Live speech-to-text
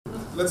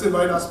Let's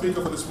invite our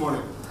speaker for this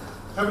morning.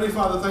 Heavenly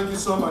Father, thank you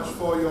so much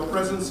for your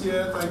presence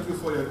here. Thank you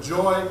for your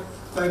joy.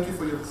 Thank you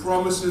for your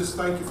promises.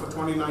 Thank you for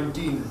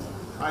 2019.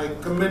 I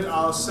commit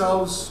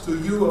ourselves to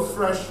you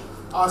afresh,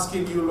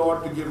 asking you,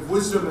 Lord, to give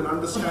wisdom and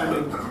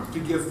understanding, to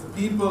give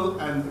people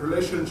and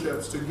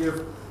relationships, to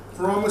give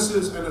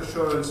promises and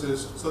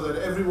assurances so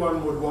that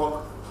everyone would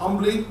walk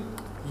humbly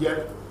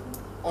yet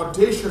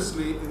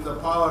audaciously in the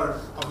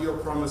power of your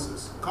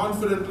promises,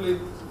 confidently,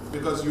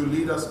 because you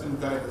lead us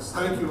and guide us.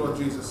 Thank you, Lord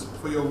Jesus,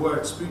 for your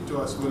word. Speak to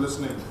us. We're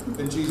listening.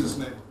 In Jesus'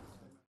 name.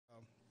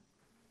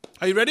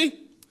 Are you ready?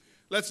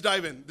 Let's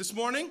dive in. This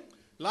morning,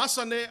 last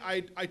Sunday,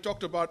 I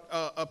talked about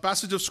a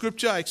passage of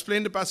Scripture. I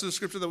explained the passage of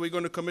Scripture that we're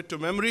going to commit to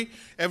memory.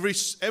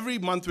 Every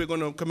month, we're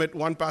going to commit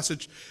one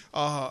passage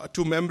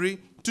to memory.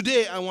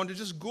 Today, I want to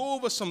just go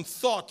over some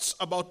thoughts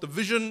about the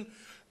vision,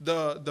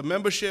 the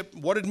membership,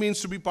 what it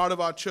means to be part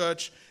of our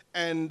church,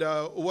 and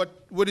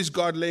what is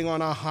God laying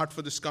on our heart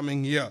for this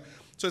coming year.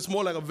 So it's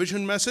more like a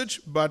vision message,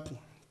 but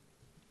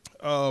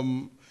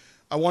I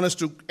want us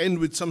to end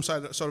with some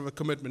sort of a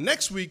commitment.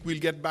 Next week, we'll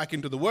get back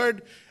into the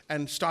Word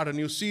and start a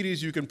new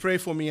series. You can pray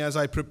for me as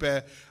I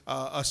prepare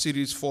a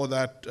series for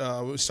that.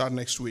 We'll start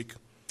next week.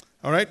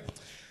 All right?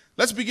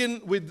 Let's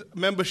begin with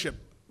membership.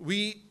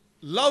 We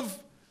love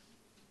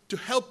to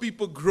help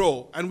people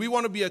grow, and we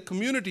want to be a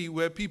community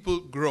where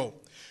people grow.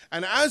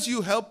 And as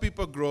you help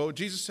people grow,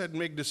 Jesus said,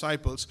 make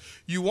disciples.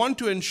 You want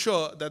to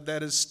ensure that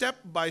there is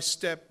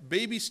step-by-step,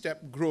 baby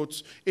step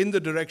growths in the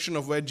direction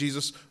of where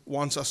Jesus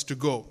wants us to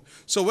go.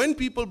 So when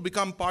people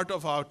become part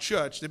of our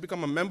church, they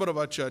become a member of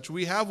our church,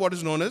 we have what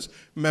is known as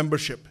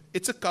membership.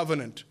 It's a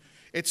covenant.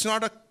 It's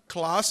not a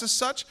class as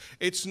such.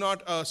 It's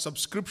not a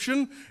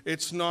subscription.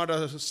 It's not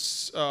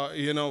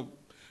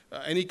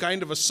any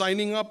kind of a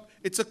signing up.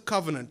 It's a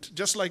covenant.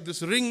 Just like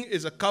this ring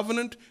is a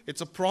covenant,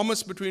 it's a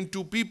promise between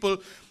two people.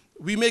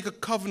 We make a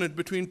covenant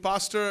between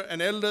pastor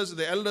and elders,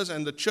 the elders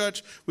and the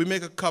church. We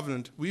make a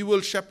covenant. We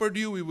will shepherd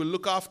you. We will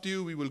look after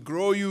you. We will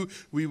grow you.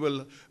 We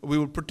will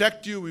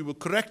protect you. We will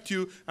correct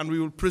you. And we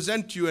will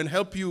present you and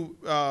help you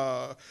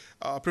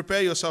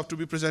prepare yourself to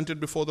be presented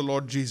before the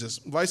Lord Jesus.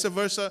 Vice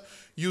versa,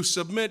 you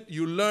submit,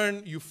 you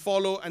learn, you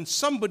follow, and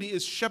somebody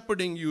is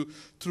shepherding you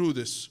through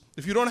this.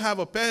 If you don't have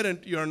a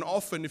parent, you're an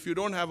orphan. If you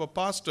don't have a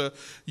pastor,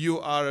 you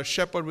are a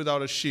shepherd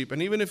without a sheep.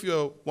 And even if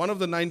you're one of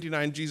the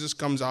 99, Jesus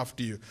comes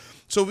after you.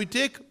 So we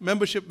take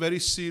membership very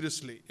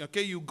seriously.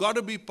 Okay, you got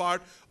to be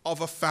part of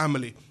a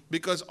family,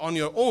 because on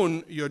your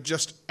own, you're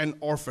just an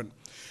orphan.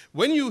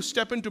 When you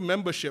step into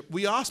membership,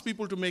 we ask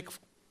people to make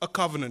a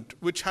covenant,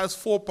 which has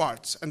 4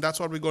 parts, and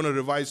that's what we're going to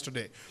revise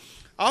today.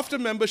 After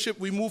membership,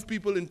 we move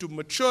people into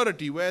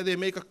maturity, where they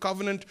make a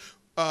covenant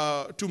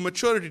to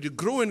maturity, to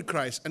grow in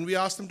Christ. And we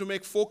ask them to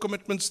make 4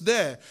 commitments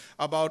there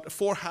about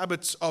 4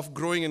 habits of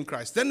growing in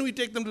Christ. Then we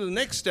take them to the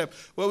next step,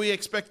 where we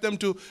expect them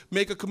to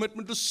make a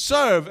commitment to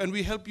serve, and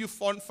we help you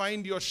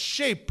find your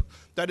shape.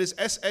 That is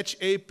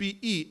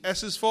SHAPE.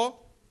 S is for?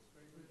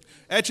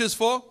 H is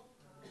for?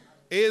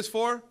 A is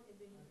for?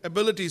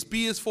 Abilities.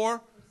 P is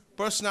for?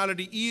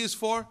 Personality. E is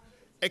for?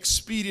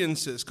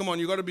 Experiences. Come on,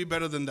 you got to be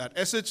better than that.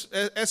 S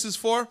is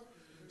for?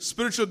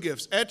 Spiritual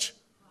gifts. H,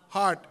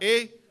 heart.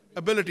 A,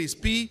 abilities.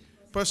 P,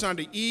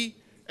 personality. E,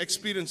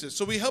 experiences.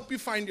 So we help you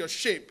find your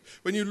shape.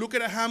 When you look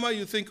at a hammer,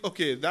 you think,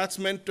 okay, that's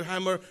meant to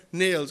hammer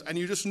nails, and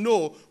you just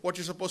know what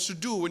you're supposed to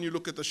do when you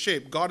look at the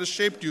shape. God has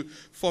shaped you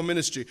for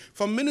ministry.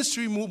 From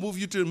ministry, move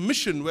you to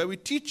mission, where we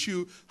teach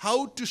you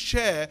how to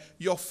share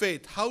your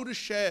faith, how to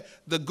share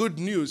the good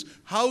news,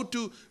 how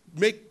to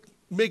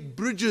make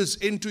bridges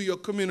into your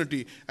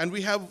community. And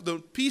we have the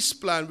peace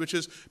plan, which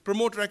is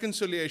promote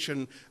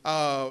reconciliation,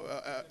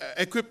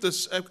 equip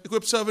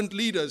servant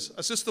leaders,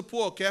 assist the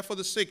poor, care for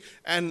the sick,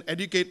 and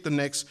educate the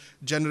next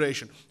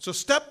generation. So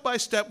step by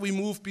step, we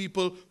move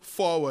people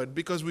forward,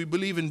 because we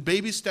believe in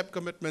baby step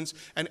commitments,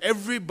 and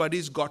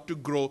everybody's got to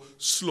grow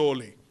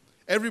slowly.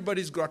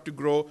 Everybody's got to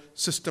grow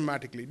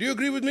systematically. Do you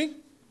agree with me?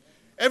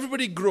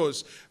 Everybody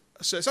grows.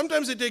 So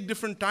sometimes they take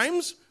different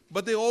times,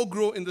 but they all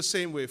grow in the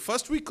same way.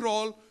 First we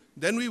crawl,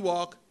 then we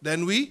walk,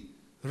 then we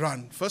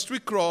run. First we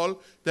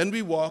crawl, then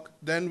we walk,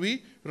 then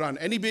we run.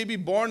 Any baby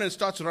born and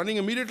starts running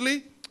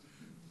immediately?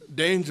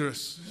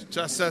 Dangerous.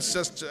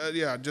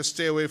 Just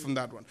stay away from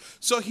that one.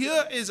 So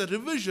here is a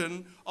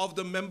revision of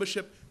the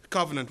membership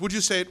covenant. Would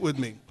you say it with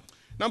me?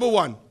 Number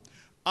 1,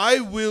 I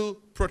will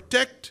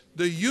protect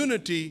the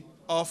unity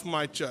of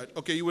my church.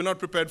 Okay, you were not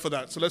prepared for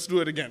that, so let's do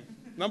it again.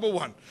 Number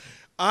 1,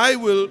 I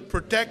will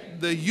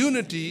protect the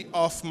unity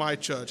of my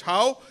church.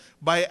 How?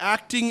 By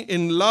acting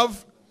in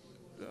love.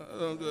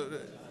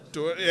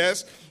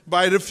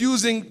 By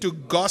refusing to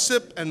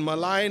gossip and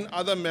malign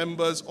other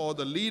members or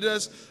the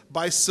leaders,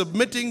 by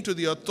submitting to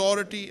the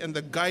authority and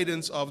the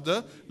guidance of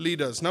the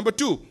leaders. Number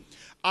 2,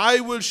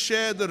 I will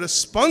share the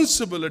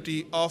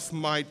responsibility of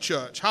my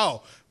church.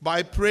 How?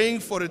 By praying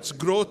for its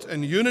growth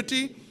and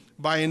unity,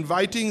 by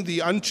inviting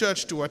the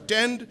unchurched to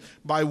attend,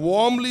 by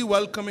warmly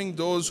welcoming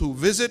those who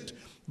visit,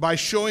 by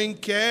showing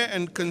care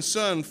and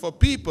concern for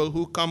people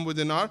who come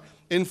within our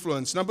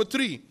influence. Number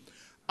 3,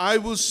 I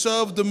will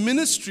serve the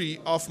ministry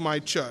of my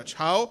church.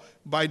 How?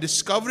 By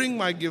discovering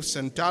my gifts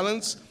and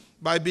talents,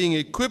 by being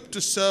equipped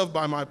to serve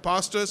by my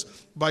pastors,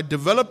 by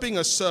developing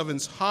a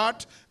servant's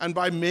heart, and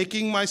by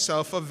making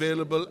myself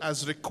available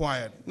as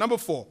required. Number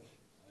 4,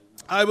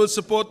 I will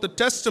support the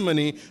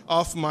testimony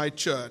of my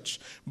church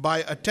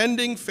by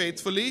attending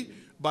faithfully,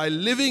 by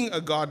living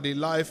a godly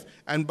life,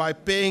 and by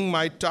paying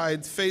my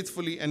tithe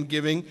faithfully and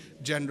giving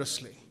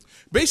generously.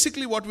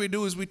 Basically, what we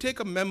do is we take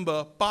a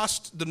member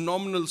past the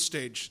nominal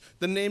stage,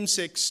 the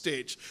namesake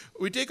stage.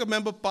 We take a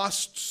member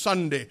past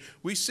Sunday.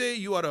 We say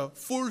you are a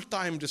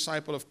full-time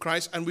disciple of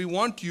Christ, and we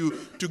want you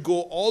to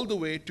go all the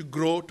way to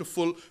grow to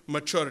full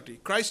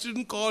maturity. Christ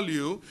didn't call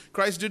you.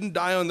 Christ didn't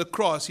die on the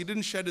cross. He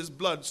didn't shed his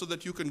blood so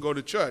that you can go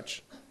to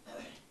church.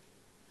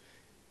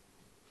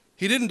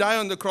 He didn't die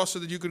on the cross so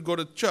that you could go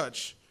to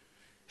church.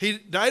 He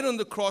died on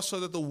the cross so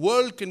that the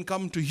world can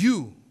come to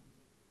you,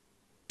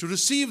 to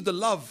receive the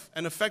love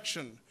and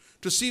affection,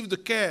 to receive the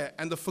care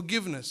and the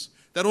forgiveness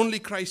that only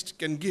Christ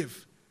can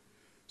give.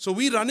 So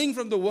we running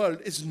from the world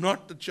is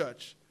not the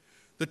church.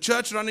 The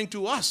church running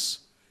to us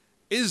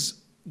is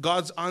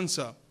God's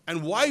answer.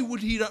 And why would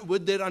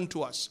they run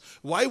to us?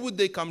 Why would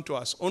they come to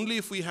us? Only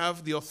if we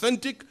have the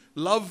authentic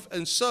love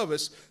and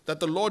service that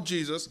the Lord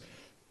Jesus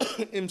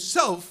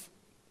himself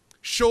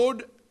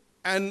showed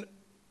and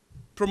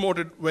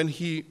promoted when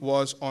he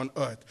was on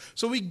earth.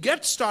 So we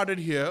get started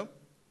here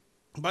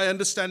by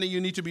understanding you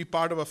need to be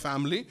part of a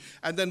family,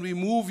 and then we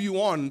move you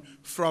on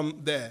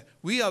from there.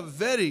 We are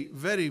very,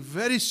 very,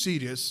 very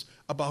serious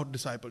about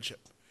discipleship.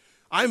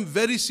 I'm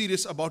very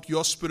serious about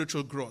your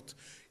spiritual growth.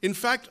 In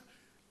fact,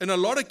 in a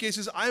lot of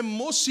cases, I'm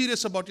more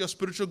serious about your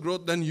spiritual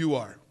growth than you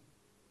are.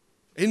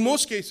 In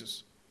most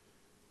cases.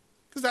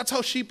 Because that's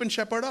how sheep and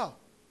shepherd are.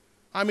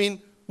 I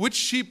mean, which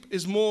sheep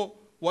is more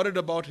worried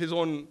about his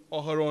own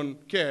or her own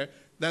care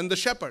than the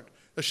shepherd?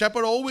 The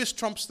shepherd always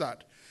trumps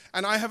that.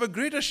 And I have a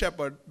greater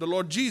shepherd, the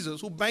Lord Jesus,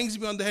 who bangs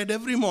me on the head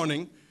every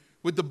morning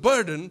with the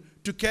burden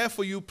to care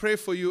for you, pray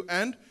for you,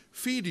 and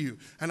feed you.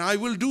 And I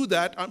will do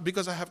that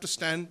because I have to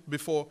stand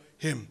before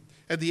him.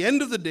 At the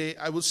end of the day,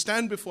 I will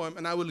stand before him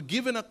and I will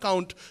give an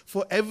account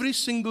for every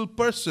single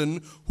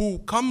person who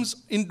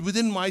comes in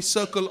within my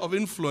circle of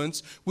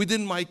influence,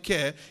 within my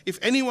care. If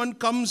anyone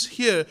comes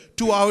here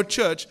to our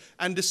church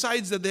and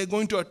decides that they're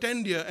going to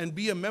attend here and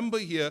be a member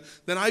here,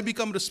 then I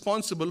become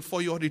responsible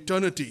for your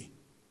eternity.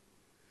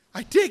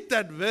 I take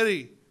that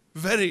very,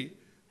 very,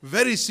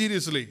 very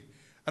seriously.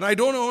 And I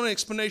don't owe an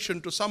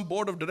explanation to some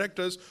board of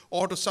directors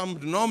or to some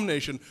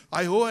denomination.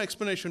 I owe an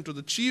explanation to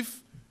the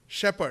chief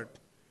shepherd.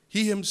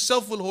 He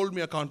himself will hold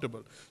me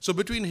accountable. So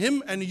between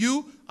him and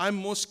you, I'm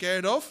more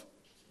scared of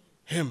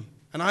him.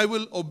 And I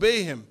will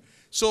obey him.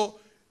 So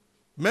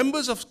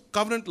members of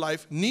Covenant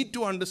Life need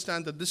to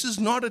understand that this is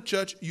not a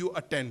church you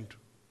attend.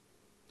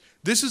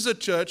 This is a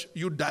church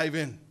you dive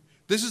in.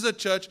 This is a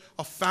church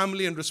of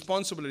family and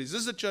responsibilities.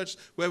 This is a church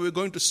where we're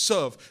going to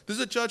serve. This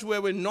is a church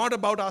where we're not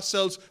about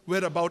ourselves,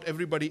 we're about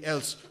everybody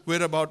else.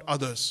 We're about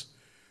others.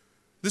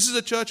 This is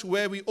a church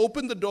where we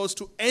open the doors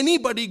to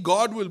anybody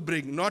God will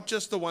bring, not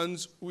just the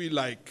ones we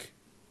like.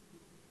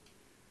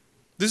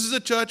 This is a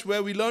church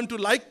where we learn to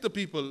like the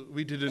people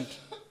we didn't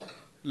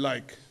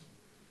like.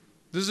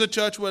 This is a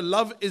church where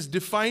love is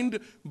defined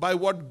by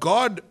what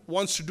God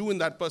wants to do in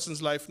that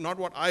person's life, not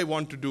what I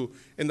want to do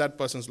in that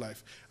person's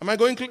life. Am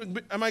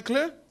I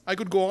clear? I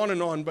could go on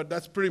and on, but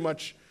that's pretty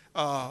much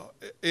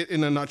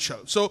in a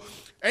nutshell. So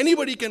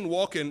anybody can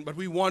walk in, but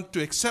we want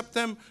to accept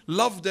them,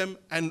 love them,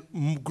 and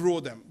grow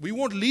them. We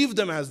won't leave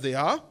them as they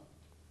are,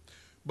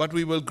 but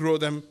we will grow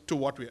them to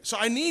what we are. So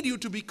I need you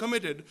to be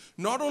committed,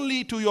 not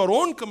only to your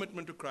own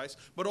commitment to Christ,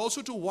 but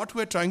also to what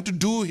we're trying to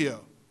do here.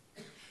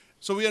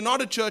 So we are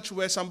not a church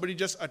where somebody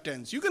just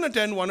attends. You can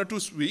attend 1 or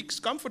 2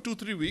 weeks, come for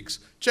 2-3 weeks,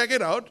 check it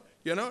out,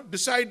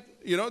 decide,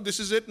 this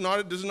is it,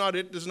 this is not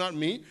it, this is not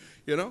me,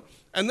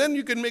 and then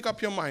you can make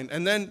up your mind,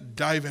 and then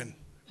dive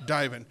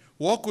in.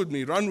 Walk with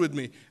me, run with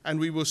me, and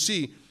we will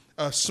see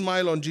a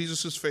smile on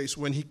Jesus' face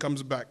when he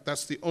comes back.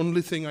 That's the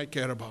only thing I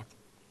care about.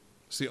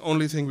 It's the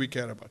only thing we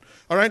care about.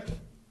 All right?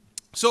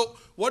 So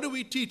what do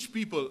we teach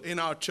people in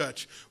our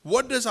church?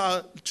 What does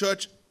our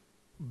church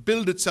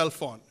build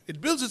itself on? It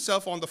builds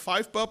itself on the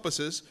 5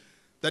 purposes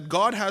that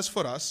God has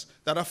for us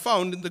that are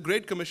found in the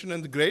Great Commission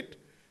and the Great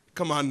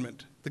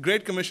Commandment. The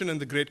Great Commission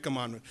and the Great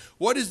Commandment.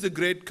 What is the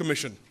Great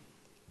Commission?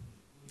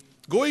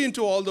 Going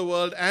into all the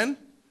world and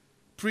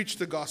preach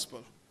the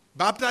gospel.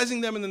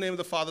 Baptizing them in the name of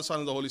the Father, Son,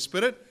 and the Holy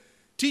Spirit.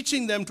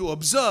 Teaching them to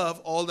observe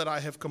all that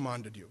I have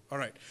commanded you. All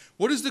right.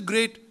 What is the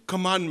Great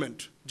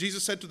Commandment?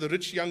 Jesus said to the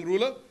rich young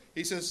ruler,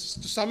 he says,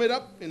 to sum it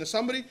up in a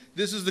summary,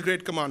 this is the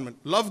Great Commandment.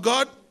 Love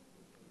God.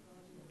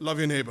 Love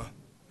your neighbor.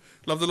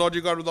 Love the Lord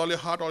your God with all your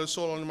heart, all your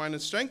soul, all your mind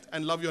and strength,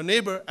 and love your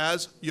neighbor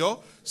as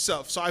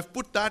yourself. So I've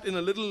put that in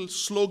a little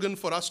slogan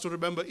for us to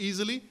remember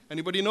easily.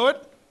 Anybody know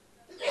it?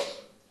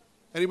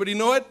 Anybody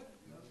know it?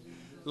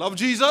 Love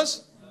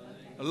Jesus.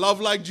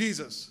 Love like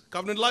Jesus.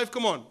 Covenant Life,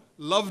 come on.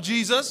 Love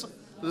Jesus.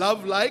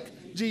 Love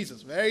like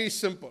Jesus. Very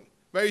simple.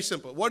 Very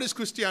simple. What is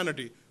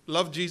Christianity?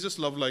 Love Jesus,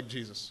 love like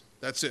Jesus.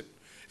 That's it.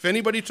 If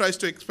anybody tries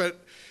to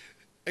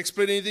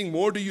explain anything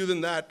more to you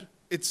than that,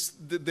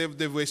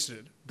 they've wasted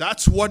it.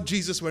 That's what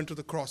Jesus went to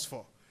the cross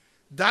for.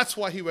 That's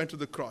why he went to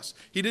the cross.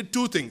 He did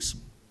two things.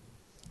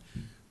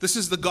 This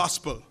is the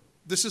gospel.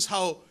 This is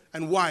how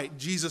and why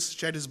Jesus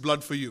shed his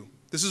blood for you.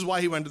 This is why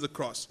he went to the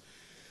cross.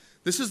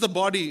 This is the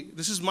body,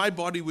 this is my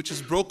body which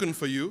is broken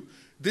for you.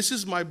 This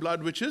is my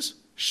blood which is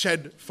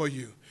shed for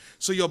you.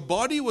 So your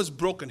body was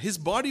broken. His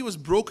body was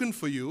broken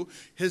for you.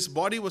 His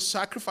body was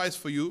sacrificed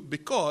for you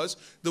because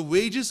the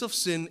wages of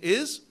sin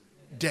is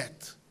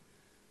death.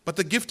 But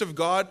the gift of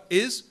God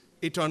is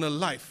eternal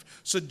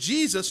life. So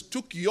Jesus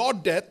took your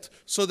death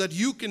so that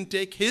you can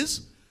take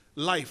his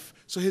life.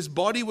 So his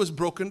body was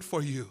broken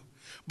for you.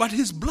 But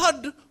his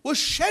blood was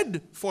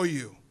shed for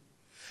you.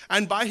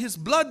 And by his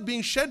blood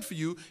being shed for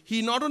you,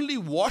 he not only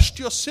washed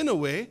your sin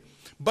away,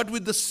 but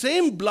with the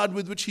same blood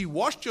with which he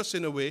washed your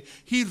sin away,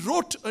 he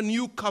wrote a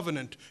new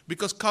covenant,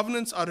 because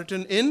covenants are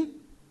written in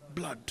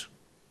blood.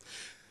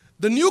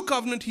 The new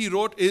covenant he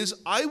wrote is,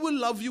 I will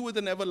love you with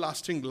an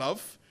everlasting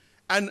love,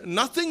 and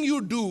nothing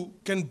you do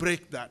can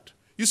break that.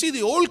 You see,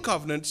 the old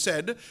covenant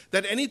said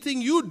that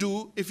anything you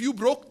do, if you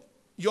broke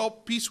your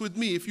peace with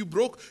me, if you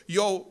broke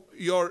your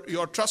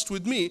trust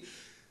with me,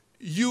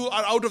 you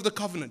are out of the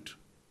covenant.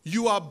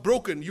 You are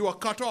broken. You are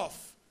cut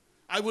off.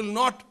 I will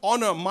not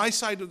honor my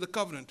side of the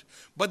covenant.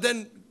 But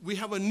then we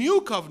have a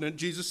new covenant,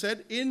 Jesus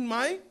said, in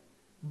my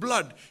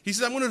blood. He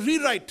says, I'm going to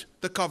rewrite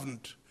the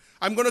covenant.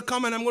 I'm going to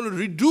come and I'm going to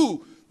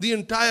redo the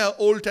entire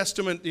Old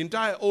Testament, the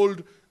entire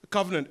Old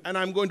Covenant, and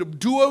I'm going to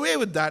do away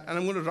with that, and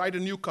I'm going to write a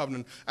new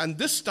covenant. And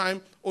this time,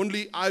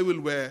 only I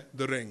will wear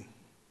the ring.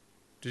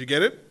 Did you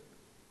get it?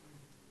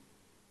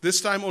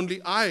 This time,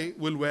 only I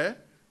will wear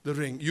the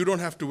ring. You don't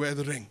have to wear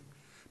the ring.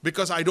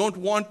 Because I don't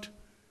want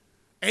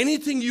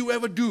anything you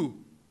ever do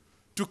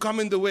to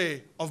come in the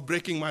way of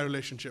breaking my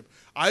relationship.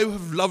 I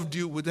have loved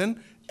you with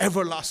an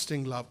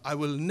everlasting love. I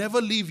will never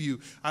leave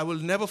you. I will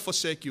never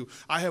forsake you.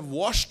 I have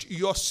washed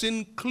your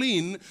sin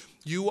clean.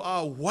 You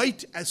are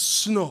white as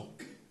snow.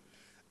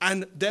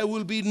 And there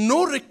will be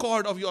no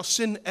record of your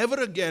sin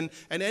ever again.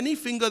 And any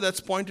finger that's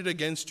pointed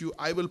against you,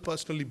 I will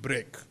personally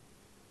break.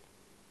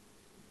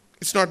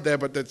 It's not there,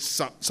 but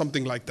that's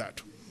something like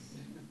that.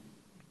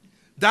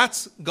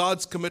 That's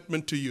God's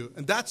commitment to you.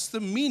 And that's the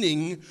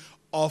meaning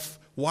of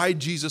why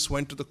Jesus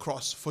went to the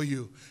cross for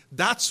you.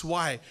 That's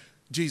why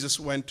Jesus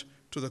went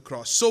to the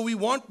cross. So we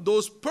want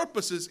those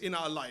purposes in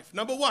our life.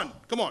 Number one,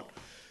 come on.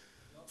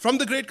 From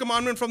the Great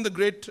Commandment, from the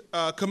Great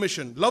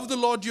Commission. Love the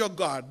Lord your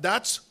God.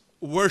 That's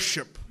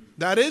worship.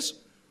 That is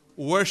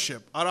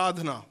worship.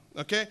 Aradhana.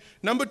 Okay?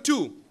 Number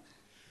two,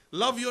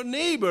 love your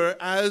neighbor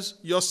as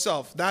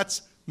yourself.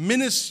 That's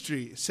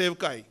ministry.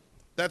 Sevkai.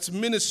 That's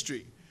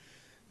ministry.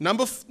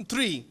 Number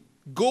three,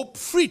 go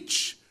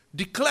preach,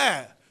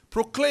 declare,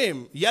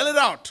 proclaim, yell it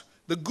out,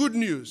 the good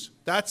news.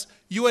 That's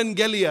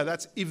euangelia,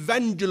 that's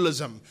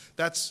evangelism.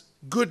 That's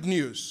good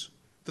news.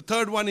 The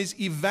third one is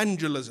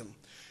evangelism.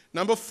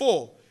 Number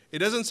four, it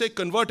doesn't say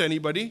convert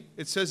anybody.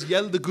 It says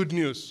yell the good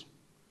news.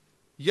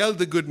 Yell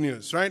the good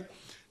news, right?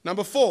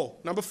 Number four.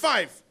 Number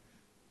four,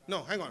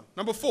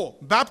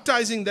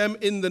 baptizing them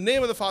in the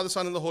name of the Father,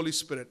 Son, and the Holy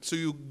Spirit. So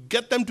you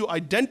get them to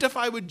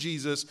identify with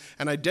Jesus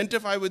and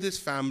identify with his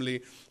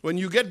family. When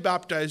you get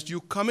baptized, you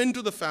come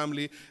into the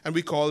family, and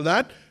we call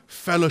that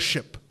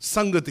fellowship.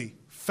 Sangati,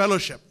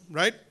 fellowship,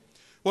 right?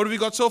 What have we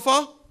got so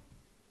far?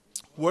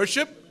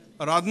 Worship,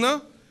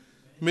 aradhana,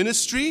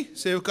 ministry,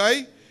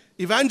 sevkai,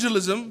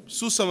 evangelism,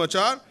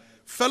 susamachar,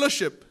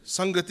 fellowship,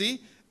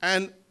 sangati,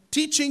 and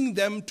teaching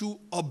them to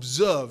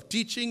observe,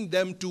 teaching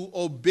them to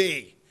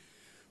obey.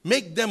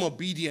 Make them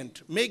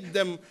obedient. Make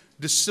them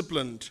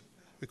disciplined.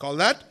 We call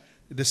that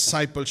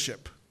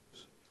discipleship.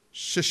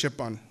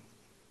 Shishipan.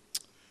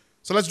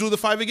 So let's do the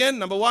 5 again.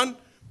 Number 1,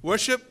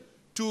 worship.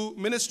 2,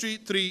 ministry.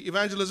 3,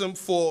 evangelism.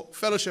 4,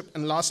 fellowship.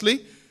 And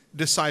lastly,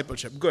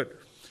 discipleship. Good.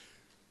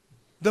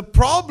 The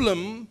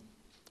problem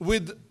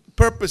with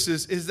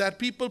purposes is that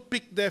people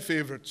pick their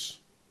favorites.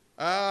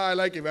 I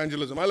like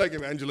evangelism. I like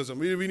evangelism.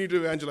 We need to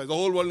evangelize. The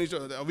whole world needs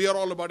to. We are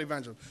all about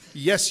evangelism.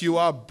 Yes, you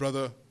are,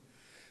 brother.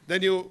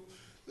 Then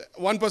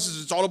one person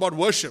says it's all about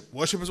worship.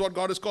 Worship is what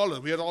God has called us.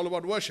 We are all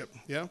about worship.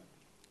 Yeah.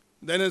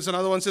 Then there's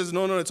another one says,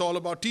 no, it's all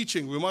about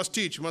teaching. We must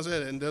teach.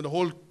 And then the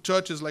whole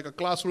church is like a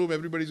classroom.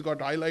 Everybody's got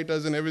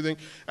highlighters and everything.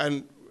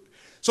 And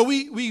so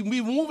we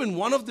move in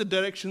one of the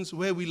directions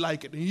where we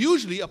like it. And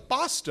usually a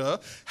pastor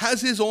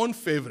has his own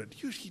favorite.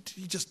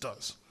 He just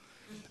does.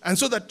 And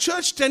so the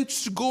church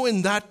tends to go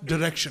in that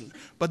direction.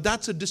 But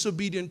that's a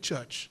disobedient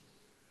church.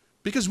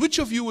 Because which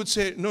of you would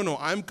say, no,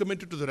 I'm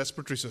committed to the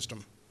respiratory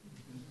system.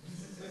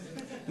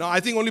 No,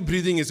 I think only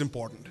breathing is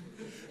important.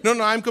 No,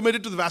 I'm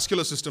committed to the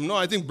vascular system. No,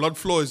 I think blood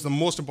flow is the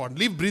most important.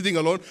 Leave breathing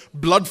alone.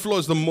 Blood flow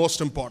is the most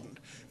important.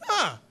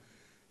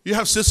 You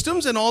have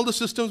systems, and all the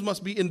systems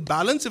must be in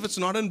balance. If it's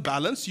not in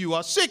balance, you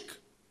are sick.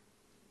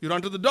 You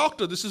run to the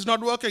doctor. This is not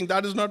working.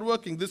 That is not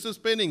working. This is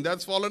paining.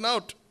 That's fallen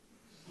out.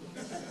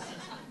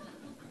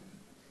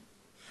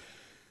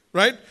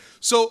 Right?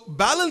 So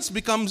balance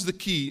becomes the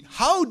key.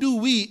 How do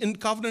we in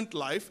covenant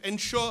life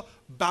ensure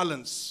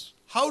balance.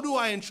 How do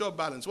I ensure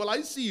balance? Well,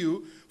 I see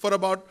you for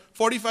about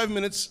 45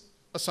 minutes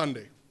a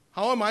Sunday.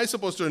 How am I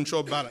supposed to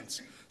ensure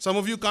balance? Some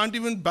of you can't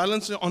even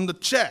balance on the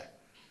chair.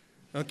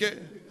 Okay?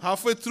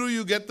 Halfway through,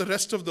 you get the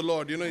rest of the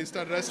Lord. You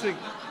start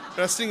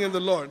resting in the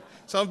Lord.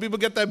 Some people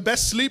get their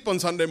best sleep on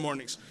Sunday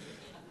mornings.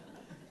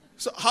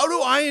 So how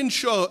do I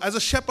ensure, as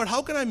a shepherd,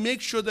 how can I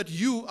make sure that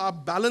you are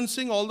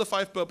balancing all the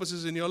 5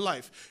 purposes in your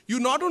life? You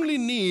not only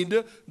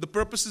need the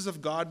purposes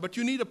of God, but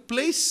you need a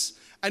place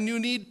and you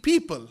need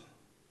people.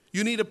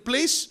 You need a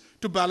place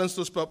to balance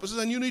those purposes,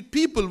 and you need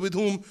people with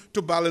whom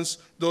to balance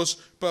those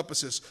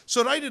purposes.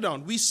 So write it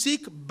down. We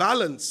seek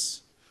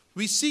balance.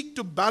 We seek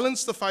to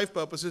balance the 5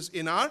 purposes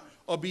in our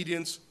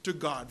obedience to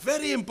God.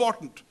 Very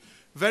important.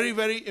 Very,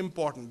 very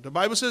important. The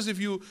Bible says if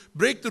you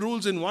break the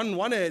rules in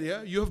one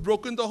area, you have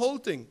broken the whole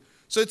thing.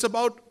 So it's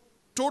about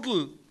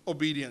total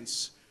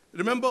obedience.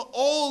 Remember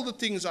all the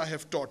things I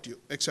have taught you,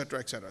 etc.,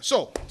 etc.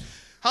 So,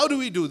 how do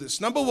we do this?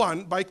 Number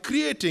 1, by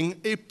creating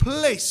a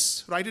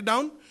place. Write it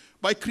down.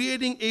 By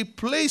creating a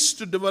place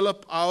to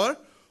develop our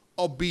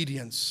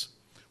obedience.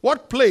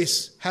 What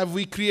place have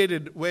we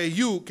created where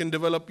you can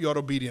develop your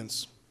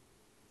obedience?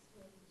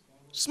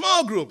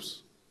 Small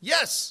groups.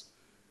 Yes.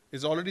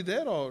 Is it already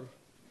there or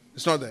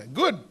it's not there?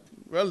 Good.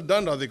 Well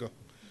done, Radhika.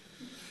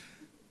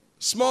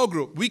 Small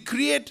group. We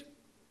create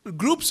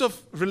groups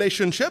of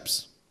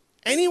relationships.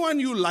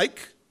 Anyone you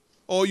like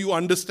or you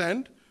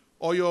understand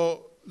or you're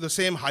the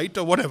same height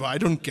or whatever, I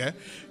don't care.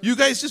 You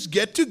guys just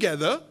get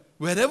together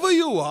wherever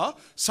you are,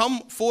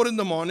 some 4 in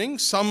the morning,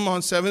 some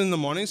on 7 in the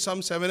morning,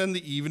 some 7 in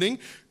the evening,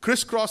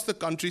 crisscross the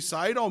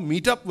countryside or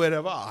meet up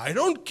wherever. I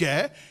don't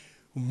care.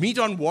 Meet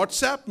on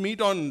WhatsApp, meet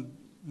on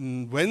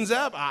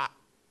WhatsApp.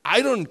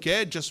 I don't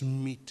care. Just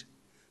meet.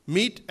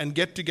 Meet and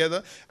get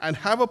together and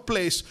have a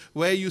place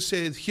where you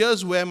say,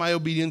 here's where my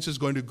obedience is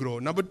going to grow.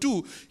 Number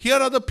 2, here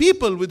are the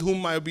people with whom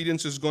my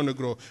obedience is going to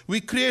grow.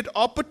 We create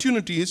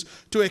opportunities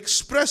to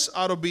express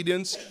our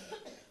obedience,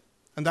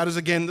 and that is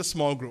again the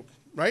small group.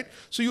 Right?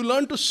 So you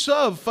learn to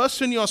serve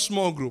first in your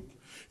small group.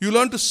 You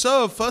learn to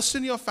serve first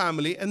in your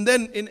family and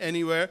then in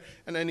anywhere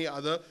and any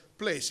other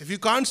place. If you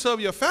can't serve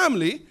your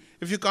family,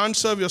 if you can't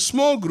serve your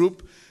small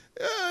group,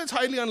 it's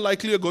highly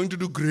unlikely you're going to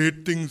do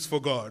great things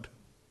for God.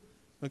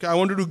 Okay, I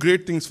want to do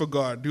great things for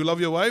God. Do you love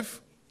your wife?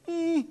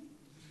 It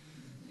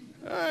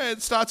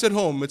starts at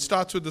home. It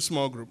starts with the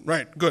small group.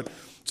 Right, good.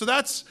 So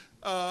that's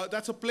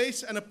a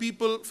place and a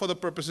people for the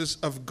purposes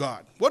of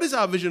God. What is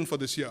our vision for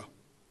this year?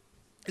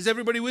 Is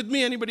everybody with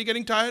me? Anybody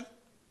getting tired?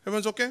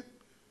 Everyone's okay?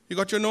 You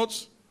got your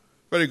notes?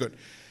 Very good.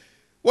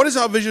 What is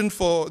our vision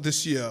for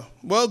this year?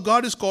 Well,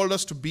 God has called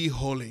us to be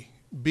holy.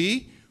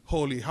 Be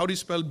holy. How do you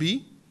spell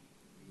be?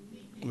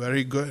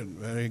 Very good.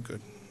 Very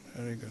good.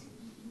 Very good.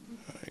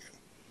 Very good.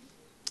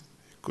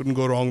 Couldn't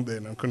go wrong there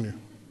now, couldn't you?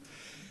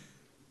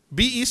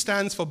 BE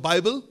stands for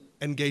Bible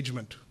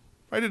engagement.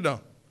 Write it down.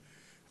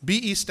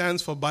 BE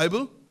stands for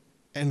Bible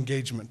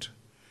engagement.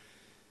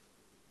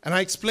 And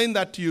I explained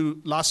that to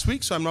you last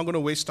week, so I'm not going to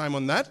waste time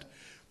on that.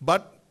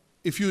 But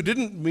if you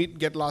didn't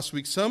get last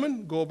week's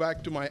sermon, go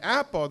back to my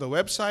app or the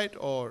website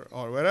or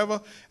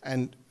wherever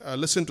and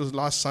listen to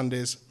last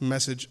Sunday's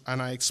message. And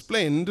I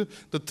explained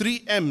the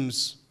 3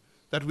 M's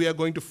that we are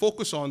going to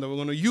focus on, that we're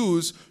going to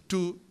use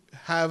to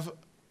have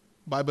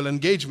Bible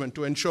engagement,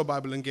 to ensure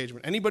Bible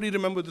engagement. Anybody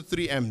remember the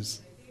 3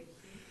 M's?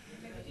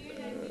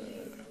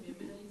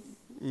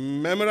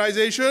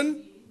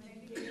 Memorization,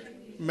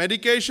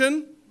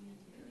 medication,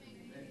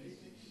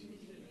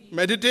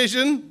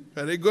 meditation,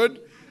 very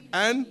good,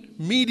 and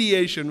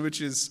mediation,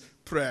 which is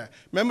prayer.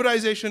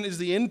 Memorization is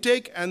the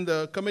intake and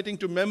the committing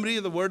to memory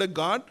of the Word of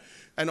God.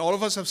 And all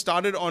of us have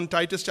started on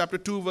Titus chapter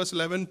 2, verse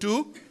 11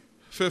 to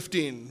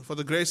 15. For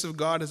the grace of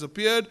God has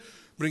appeared,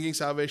 bringing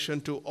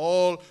salvation to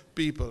all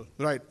people.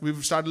 Right,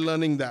 we've started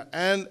learning that.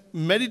 And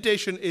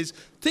meditation is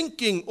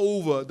thinking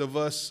over the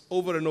verse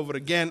over and over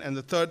again. And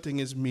the third thing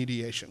is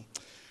mediation.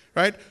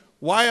 Right?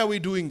 Why are we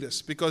doing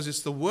this? Because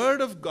it's the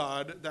Word of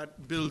God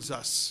that builds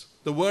us.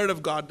 The Word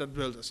of God that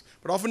builds us.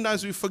 But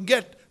oftentimes we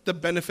forget the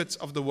benefits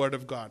of the Word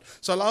of God.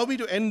 So allow me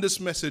to end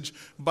this message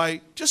by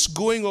just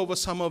going over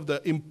some of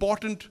the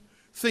important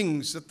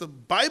things that the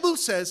Bible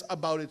says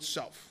about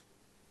itself.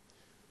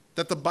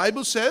 That the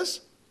Bible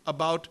says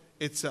about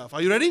itself.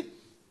 Are you ready?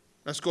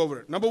 Let's go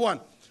over it. Number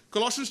 1,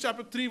 Colossians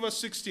chapter 3, verse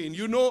 16.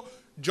 You know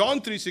John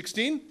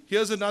 3:16.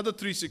 Here's another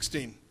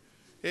 3:16.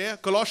 Yeah,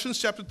 Colossians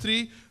chapter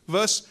 3,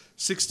 verse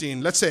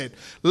 16. Let's say it.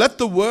 Let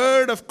the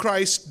word of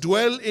Christ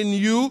dwell in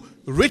you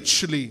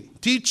richly,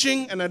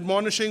 teaching and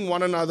admonishing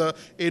one another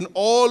in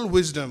all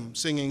wisdom,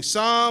 singing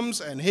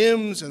psalms and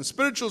hymns and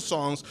spiritual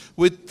songs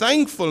with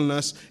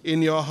thankfulness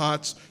in your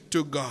hearts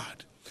to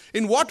God.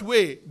 In what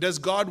way does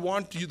God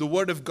want you, the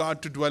word of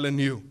God, to dwell in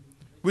you?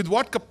 With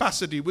what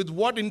capacity? With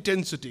what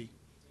intensity?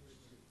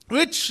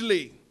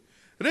 Richly.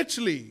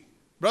 Richly.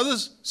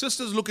 Brothers,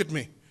 sisters, look at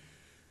me.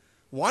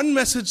 One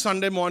message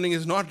Sunday morning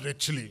is not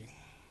richly.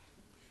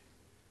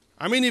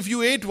 I mean, if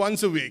you ate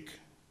once a week,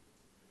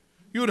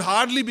 you would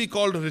hardly be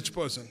called a rich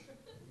person.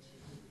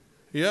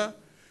 Yeah?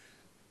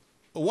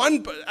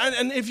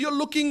 And if you're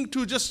looking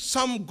to just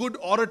some good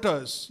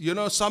orators,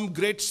 some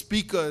great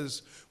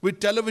speakers with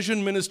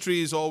television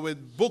ministries or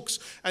with books,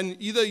 and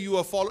either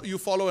you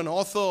follow an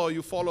author or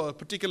you follow a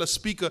particular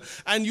speaker,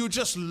 and you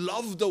just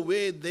love the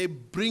way they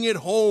bring it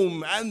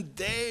home and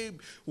they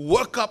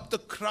work up the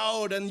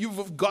crowd, and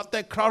you've got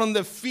that crowd on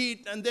their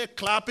feet and they're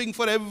clapping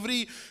for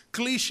every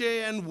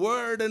cliche and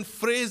word and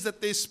phrase that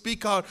they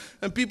speak out,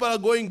 and people are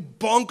going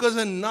bonkers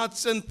and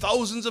nuts and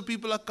thousands of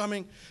people are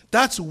coming.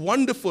 That's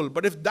wonderful.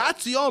 But if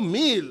that's your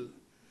meal,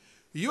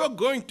 you are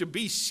going to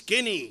be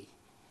skinny.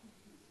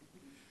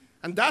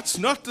 And that's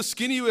not the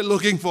skinny we're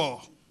looking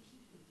for.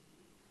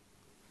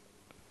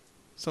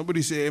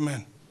 Somebody say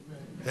amen.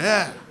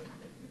 Yeah.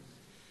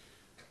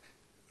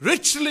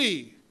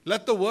 Richly,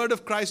 let the word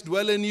of Christ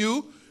dwell in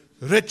you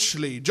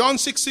richly. John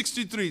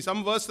 6:63.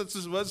 Some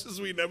verses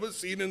we never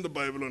seen in the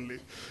Bible only.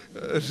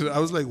 I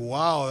was like,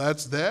 wow,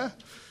 that's there.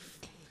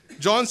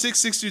 John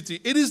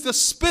 6:63. It is the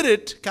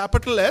Spirit,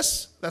 capital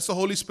S, that's the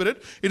Holy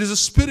Spirit. It is the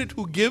Spirit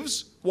who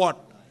gives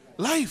what?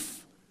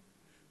 Life.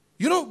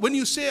 When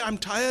you say, I'm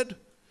tired.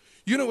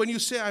 When you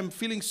say, I'm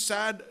feeling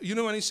sad.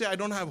 When you say, I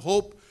don't have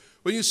hope.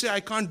 When you say,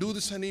 I can't do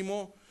this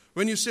anymore.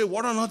 When you say,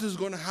 what on earth is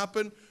going to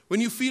happen. When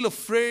you feel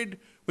afraid.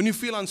 When you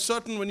feel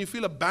uncertain. When you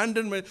feel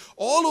abandoned.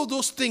 All of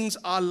those things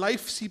are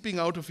life seeping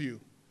out of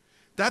you.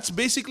 That's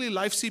basically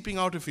life seeping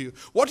out of you.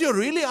 What you're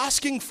really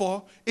asking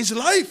for is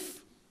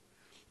life.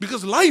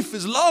 Because life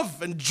is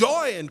love and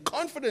joy and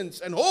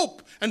confidence and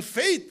hope and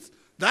faith.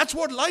 That's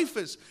what life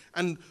is.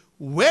 And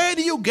where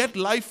do you get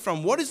life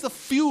from? What is the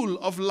fuel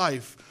of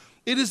life?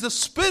 It is the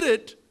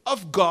Spirit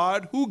of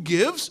God who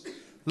gives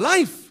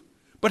life.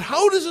 But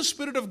how does the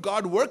Spirit of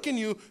God work in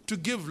you to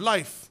give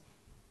life?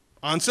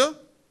 Answer: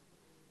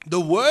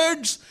 the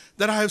words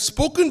that I have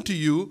spoken to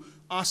you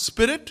are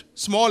spirit,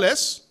 small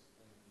s.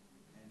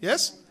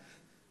 Yes?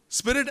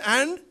 Spirit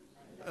and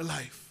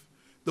life.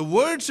 The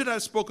words that I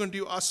have spoken to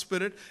you are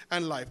spirit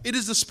and life. It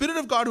is the Spirit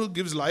of God who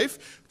gives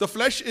life. The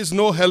flesh is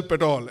no help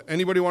at all.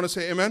 Anybody want to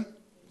say amen?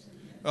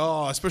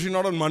 Oh, especially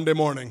not on Monday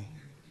morning.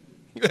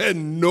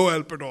 No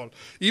help at all.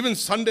 Even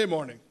Sunday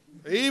morning.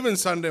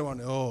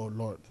 Oh,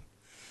 Lord.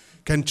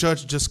 Can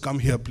church just come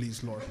here,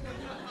 please, Lord?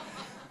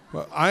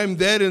 Well, I am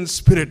there in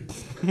spirit.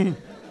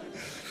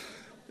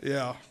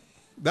 Yeah.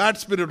 That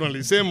spirit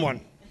only. Same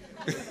one.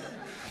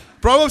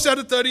 Proverbs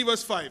chapter 30,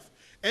 verse 5.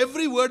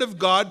 Every word of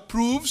God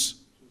proves.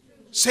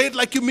 Say it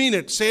like you mean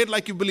it. Say it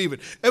like you believe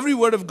it. Every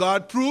word of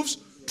God proves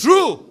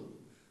true.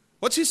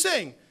 What's he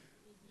saying?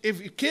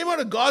 If it came out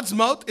of God's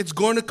mouth, it's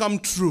going to come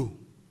true.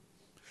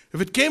 If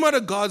it came out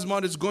of God's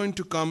mouth, it's going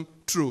to come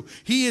true.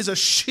 He is a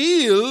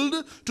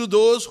shield to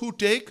those who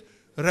take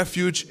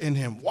refuge in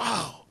him.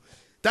 Wow.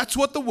 That's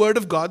what the Word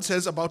of God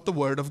says about the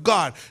Word of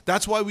God.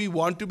 That's why we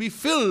want to be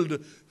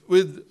filled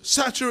with,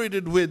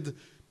 saturated with,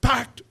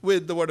 packed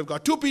with the Word of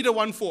God. 2 Peter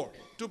 1:4.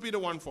 2 Peter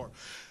 1:4.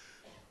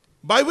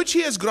 By which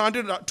he has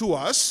granted to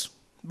us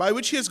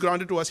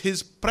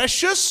his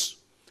precious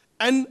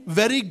and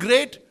very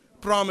great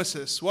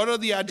promises. What are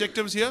the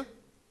adjectives here?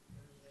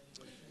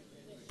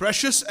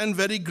 Precious and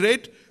very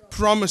great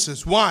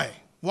promises. Why?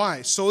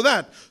 So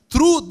that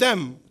through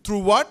them, through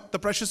what? The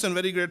precious and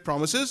very great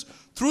promises.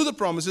 Through the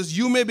promises,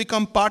 you may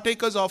become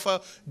partakers of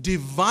a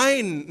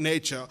divine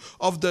nature,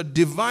 of the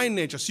divine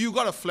nature. So you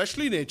got a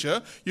fleshly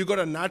nature, you got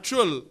a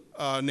natural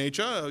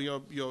nature,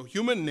 your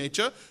human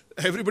nature.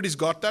 Everybody's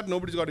got that.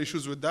 Nobody's got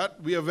issues with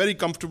that. We are very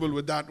comfortable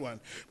with that one.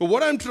 But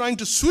what I'm trying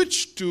to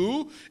switch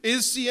to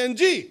is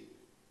CNG.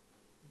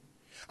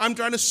 I'm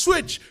trying to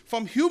switch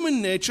from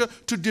human nature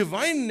to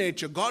divine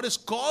nature. God has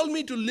called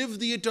me to live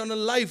the eternal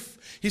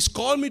life. He's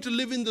called me to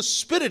live in the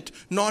Spirit,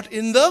 not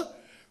in the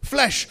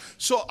flesh.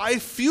 So I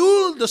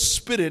fuel the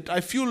Spirit. I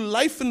fuel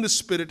life in the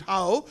Spirit.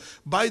 How?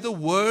 By the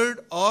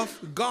Word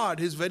of God,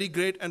 His very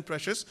great and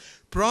precious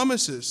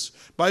promises,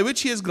 by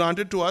which He has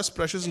granted to us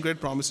precious and great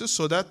promises,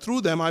 so that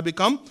through them I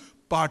become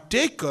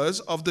partakers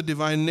of the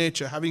divine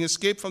nature, having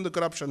escaped from the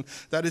corruption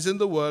that is in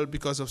the world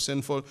because of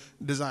sinful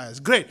desires.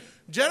 Great.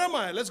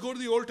 Jeremiah, let's go to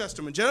the Old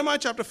Testament. Jeremiah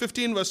chapter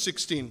 15, verse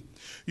 16.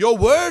 Your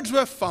words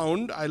were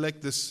found, I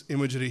like this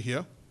imagery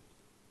here.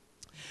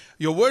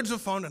 Your words were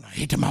found and I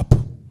ate them up.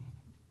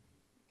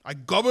 I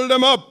gobbled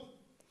them up.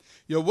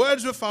 Your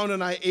words were found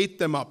and I ate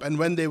them up. And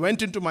when they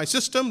went into my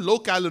system, low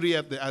calorie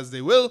as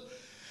they will,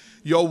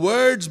 your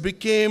words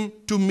became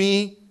to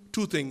me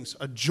two things,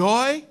 a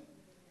joy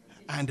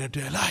and a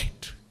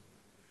delight.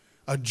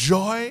 A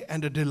joy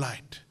and a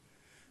delight.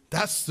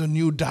 That's the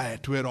new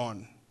diet we're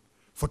on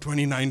for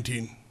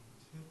 2019.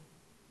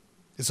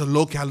 It's a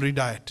low-calorie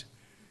diet.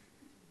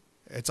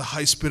 It's a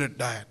high-spirit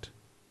diet.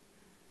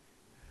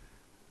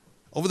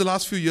 Over the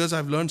last few years,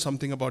 I've learned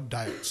something about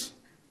diets.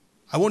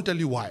 I won't tell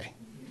you why.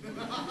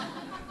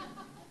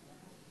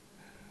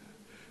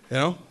 You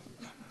know?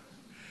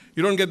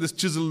 You don't get this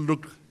chiseled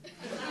look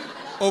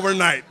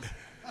overnight.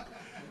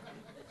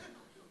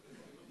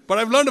 But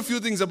I've learned a few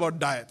things about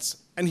diets.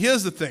 And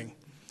here's the thing.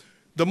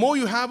 The more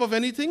you have of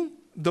anything,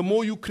 the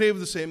more you crave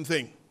the same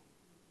thing.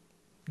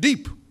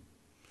 Deep.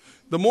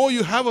 The more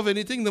you have of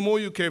anything, the more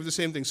you crave the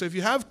same thing. So if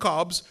you have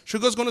carbs,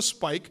 sugar's going to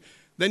spike,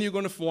 then you're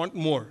going to want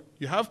more.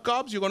 You have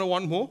carbs, you're going to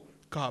want more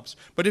carbs.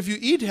 But if you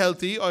eat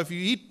healthy, or if you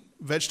eat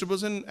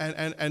vegetables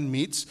and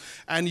meats,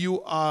 and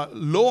you are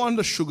low on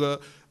the sugar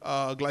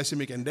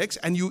glycemic index,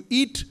 and you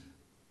eat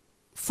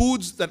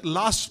foods that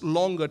last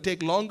longer,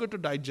 take longer to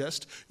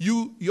digest,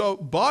 your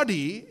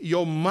body,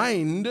 your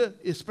mind,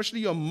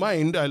 especially your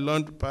mind, I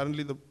learned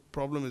apparently the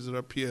problem is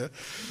up here.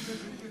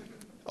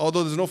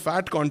 Although there's no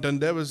fat content,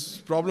 there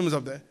was problems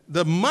up there.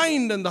 The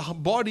mind and the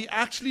body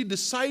actually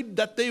decide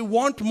that they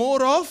want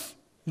more of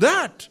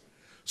that.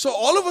 So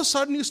all of a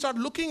sudden you start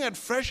looking at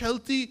fresh,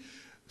 healthy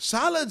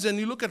salads, and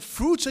you look at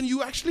fruits, and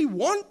you actually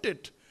want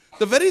it.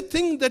 The very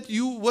thing that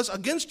was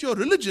against your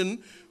religion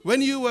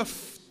when you were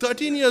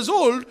 13 years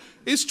old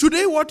is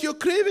today what you're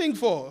craving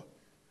for.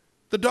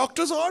 The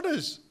doctor's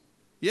orders.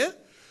 Yeah?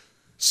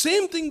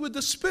 Same thing with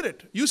the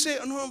Spirit. You say,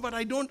 oh, no, but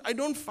I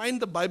don't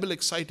find the Bible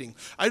exciting.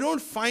 I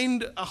don't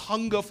find a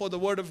hunger for the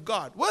Word of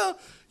God. Well,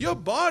 your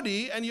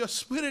body and your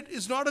spirit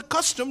is not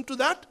accustomed to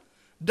that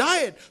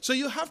diet. So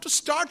you have to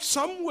start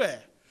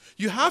somewhere.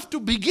 You have to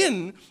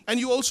begin, and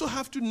you also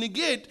have to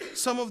negate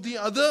some of the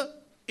other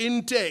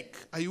intake.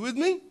 Are you with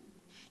me?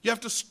 You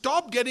have to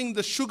stop getting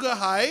the sugar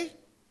high,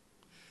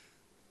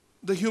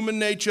 the human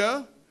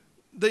nature,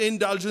 the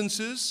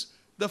indulgences,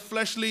 the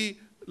fleshly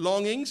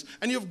longings,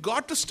 and you've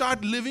got to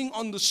start living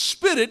on the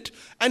Spirit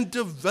and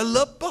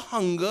develop a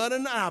hunger and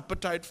an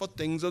appetite for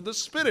things of the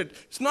Spirit.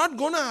 It's not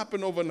going to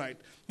happen overnight.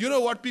 You know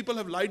what people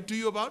have lied to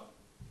you about?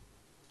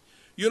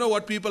 You know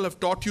what people have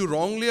taught you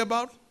wrongly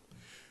about?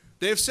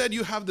 They've said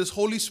you have this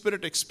Holy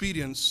Spirit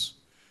experience.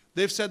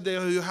 They've said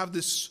you have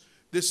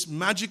this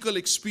magical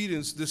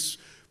experience, this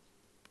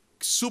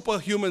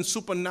superhuman,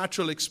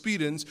 supernatural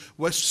experience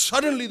where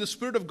suddenly the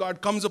Spirit of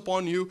God comes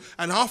upon you,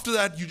 and after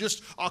that you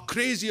just are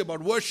crazy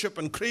about worship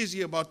and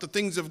crazy about the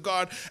things of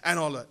God and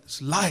all that.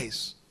 It's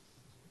lies.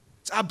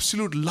 It's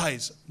absolute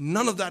lies.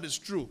 None of that is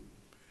true.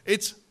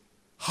 It's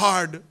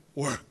hard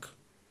work.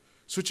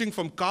 Switching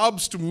from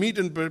carbs to meat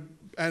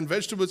and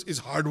vegetables is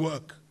hard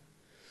work.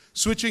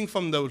 Switching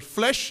from the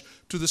flesh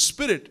to the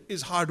Spirit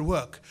is hard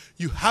work.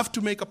 You have to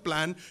make a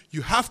plan.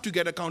 You have to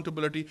get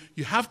accountability.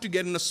 You have to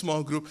get in a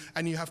small group.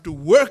 And you have to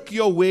work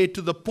your way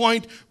to the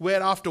point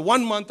where after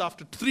 1 month,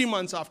 after 3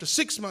 months, after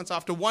 6 months,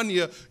 after 1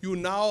 year, you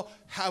now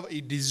have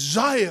a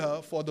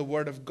desire for the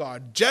Word of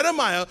God.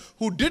 Jeremiah,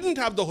 who didn't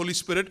have the Holy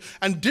Spirit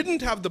and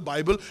didn't have the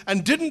Bible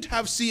and didn't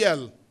have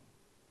CL.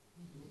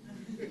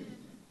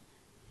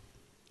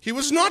 He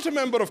was not a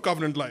member of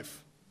Covenant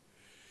Life.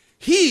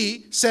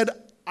 He said,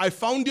 I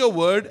found your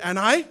word and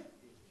I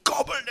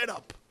gobbled it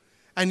up.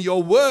 And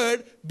your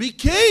word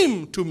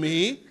became to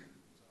me.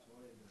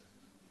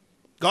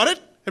 Got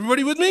it?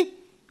 Everybody with me?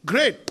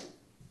 Great.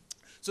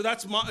 So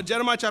that's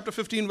Jeremiah chapter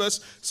 15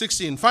 verse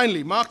 16.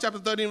 Finally, Mark chapter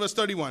 13 verse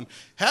 31.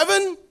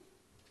 Heaven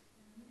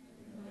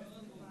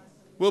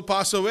will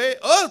pass away,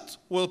 earth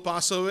will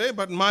pass away,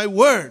 but my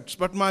words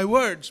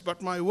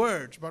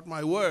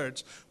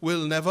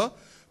will never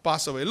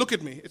pass away. Look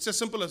at me. It's as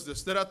simple as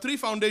this. There are 3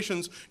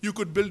 foundations you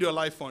could build your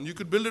life on. You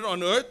could build it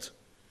on earth,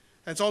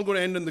 and it's all going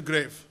to end in the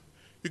grave.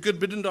 You could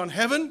build it on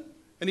heaven,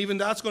 and even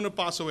that's going to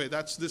pass away.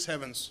 That's this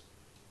heavens.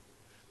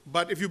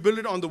 But if you build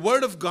it on the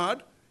Word of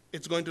God,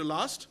 it's going to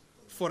last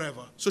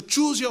forever. So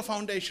choose your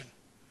foundation.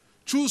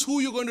 Choose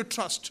who you're going to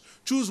trust.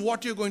 Choose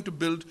what you're going to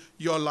build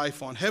your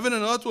life on. Heaven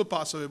and earth will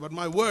pass away, but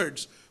my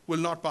words will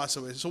not pass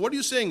away. So what are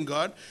you saying,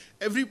 God?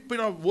 Every bit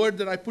of word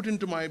that I put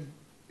into my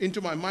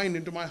mind,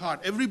 into my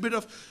heart, every bit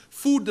of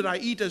food that I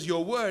eat as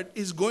your word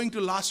is going to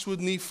last with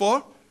me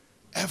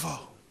forever.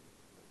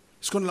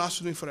 It's going to last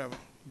with me forever.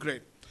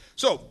 Great.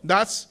 So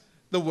that's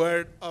the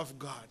Word of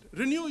God.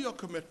 Renew your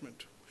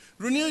commitment.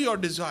 Renew your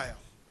desire.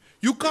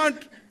 You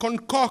can't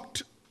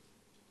concoct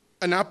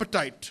an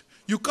appetite.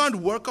 You can't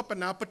work up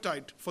an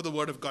appetite for the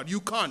Word of God.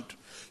 You can't.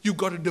 You've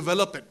got to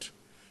develop it.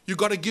 You've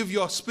got to give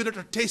your spirit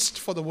a taste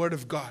for the Word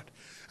of God.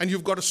 And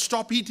you've got to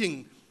stop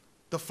eating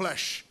the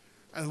flesh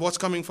and what's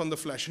coming from the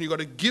flesh. And you've got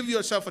to give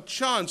yourself a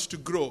chance to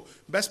grow.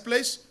 Best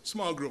place,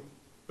 small group.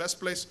 Best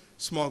place,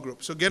 small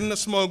group. So get in a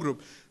small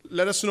group.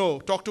 Let us know.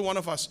 Talk to one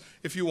of us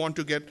if you want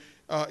to get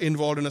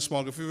involved in a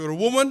small group. If you're a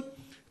woman,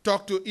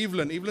 talk to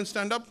Evelyn. Evelyn,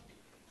 stand up.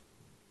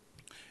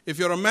 If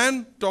you're a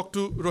man, talk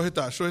to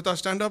Rohitash. Rohitash,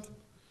 stand up.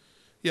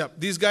 Yeah,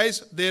 these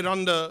guys, they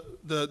run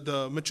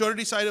the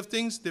maturity side of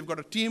things. They've got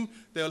a team.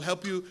 They'll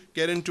help you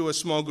get into a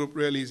small group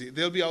real easy.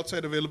 They'll be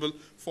outside available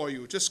for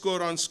you. Just go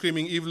around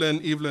screaming,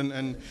 Evelyn, Evelyn,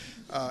 and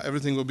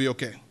everything will be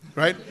okay,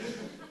 right?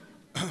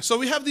 So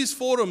we have these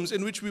forums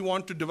in which we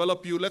want to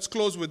develop you. Let's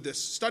close with this.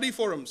 Study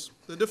forums.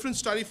 The different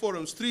study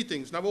forums, 3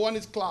 things. Number 1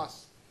 is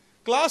class.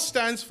 Class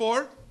stands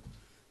for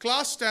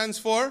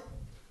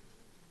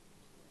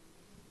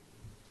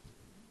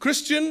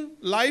Christian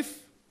Life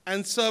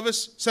and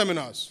Service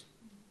Seminars.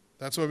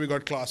 That's where we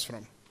got class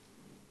from.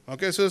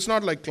 Okay, so it's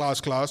not like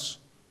class.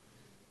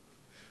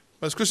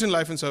 But it's Christian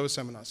Life and Service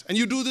Seminars. And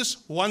you do this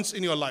once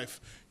in your life.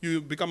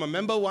 You become a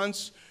member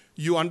once.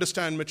 you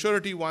understand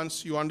maturity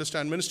once, you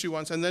understand ministry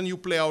once, and then you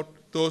play out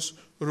those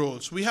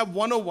roles. We have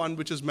 101,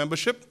 which is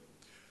membership.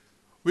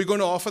 We're going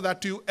to offer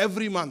that to you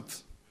every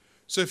month.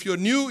 So if you're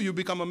new, you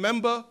become a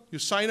member, you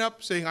sign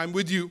up saying, I'm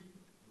with you,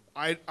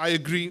 I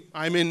agree,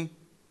 I'm in,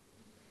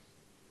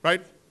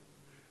 right?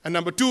 And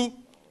number 2,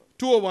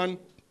 201,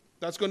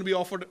 that's going to be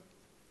offered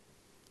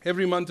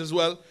every month as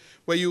well,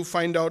 where you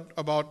find out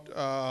about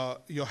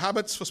your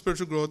habits for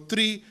spiritual growth.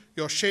 3,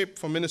 your shape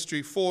for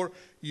ministry. 4,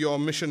 your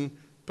mission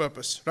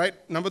purpose, right?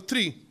 Number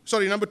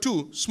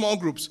 2, small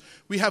groups.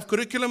 We have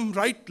curriculum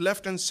right,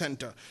 left, and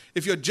center.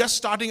 If you're just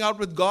starting out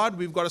with God,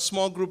 we've got a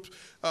small group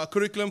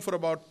curriculum for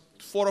about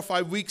 4 or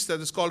 5 weeks that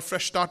is called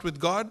Fresh Start with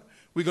God.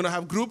 We're going to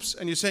have groups,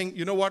 and you're saying,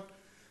 you know what,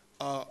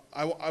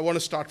 I want to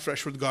start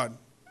fresh with God.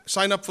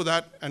 Sign up for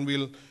that, and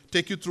we'll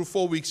take you through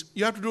 4 weeks.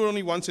 You have to do it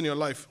only once in your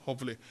life,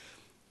 hopefully.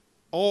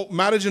 Or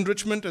marriage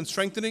enrichment and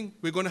strengthening.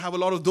 We're going to have a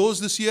lot of those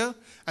this year,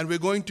 and we're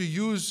going to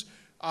use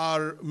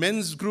our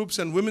men's groups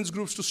and women's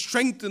groups to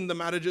strengthen the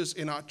marriages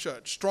in our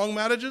church. Strong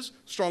marriages,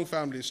 strong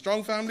families.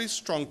 Strong families,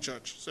 strong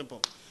church.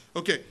 Simple.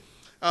 Okay.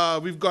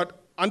 We've got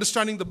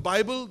understanding the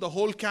Bible, the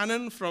whole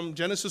canon from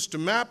Genesis to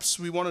maps.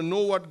 We want to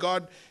know what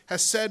God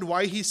has said,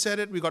 why he said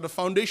it. We've got a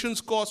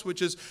foundations course,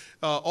 which is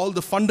all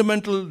the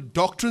fundamental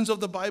doctrines of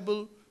the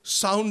Bible.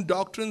 Sound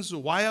doctrines.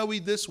 Why are we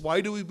this?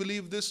 Why do we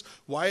believe this?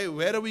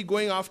 Where are we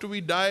going after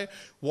we die?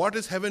 What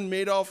is heaven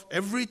made of?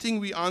 Everything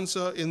we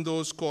answer in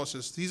those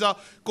courses. These are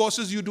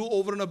courses you do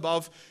over and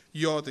above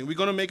your thing. We're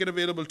going to make it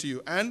available to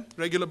you. And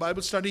regular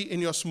Bible study in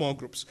your small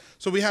groups.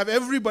 So we have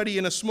everybody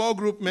in a small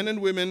group, men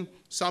and women,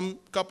 some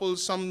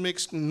couples, some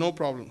mixed, no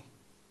problem.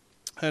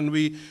 And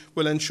we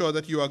will ensure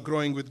that you are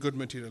growing with good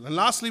material. And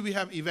lastly, we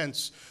have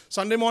events.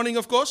 Sunday morning,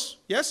 of course.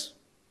 Yes?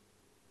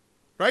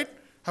 Right?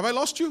 Have I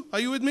lost you? Are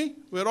you with me?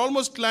 We're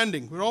almost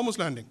landing.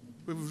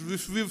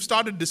 We've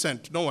started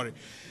descent. Don't worry.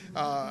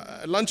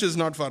 Lunch is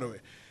not far away.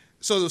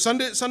 So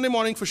Sunday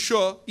morning for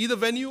sure, either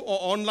venue or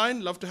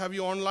online. Love to have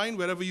you online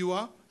wherever you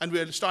are. And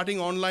we're starting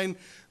online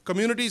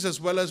communities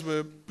as well as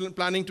we're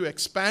planning to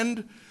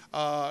expand,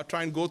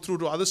 try and go through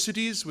to other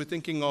cities. We're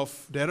thinking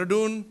of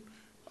Dehradun,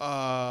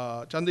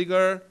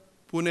 Chandigarh,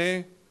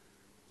 Pune,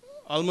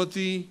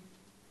 Almaty,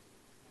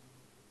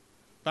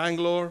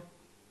 Bangalore.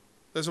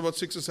 There's about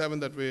 6 or 7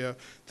 that we are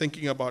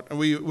thinking about. And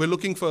we're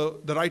looking for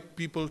the right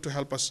people to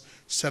help us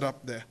set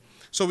up there.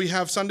 So we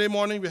have Sunday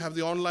morning, we have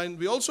the online.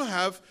 We also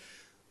have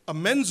a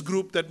men's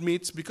group that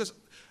meets because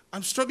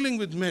I'm struggling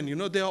with men. You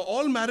know, they are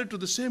all married to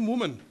the same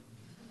woman.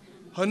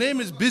 Her name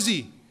is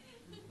Busy.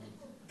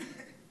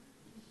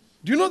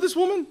 Do you know this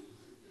woman?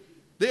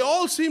 They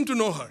all seem to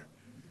know her.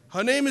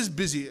 Her name is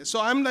Busy. So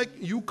I'm like,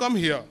 you come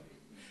here.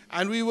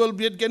 And we will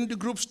get into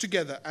groups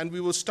together, and we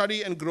will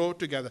study and grow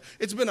together.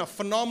 It's been a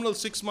phenomenal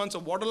 6 months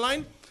of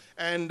Waterline,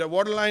 and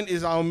Waterline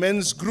is our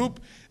men's group,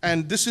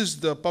 and this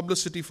is the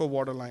publicity for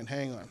Waterline.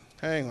 Hang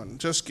on.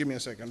 Just give me a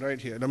second right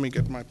here. Let me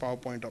get my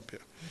PowerPoint up here.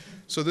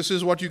 So this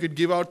is what you could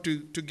give out to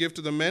give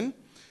to the men.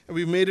 And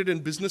we made it in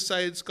business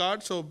size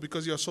card, so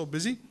because you're so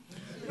busy,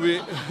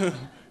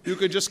 you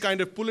could just kind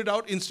of pull it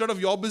out. Instead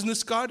of your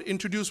business card,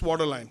 introduce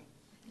Waterline.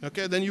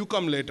 Okay, then you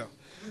come later.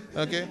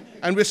 Okay,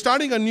 and we're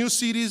starting a new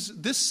series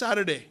this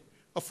Saturday,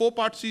 a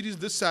 4-part series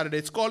this Saturday.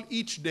 It's called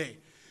Each Day.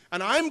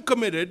 And I'm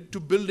committed to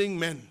building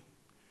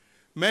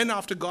men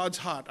after God's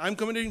heart. I'm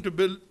committing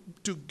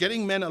to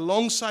getting men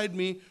alongside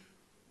me,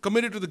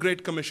 committed to the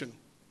Great Commission.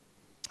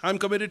 I'm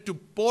committed to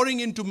pouring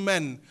into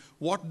men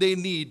what they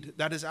need.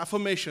 That is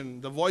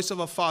affirmation, the voice of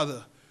a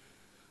father,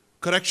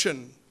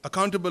 correction,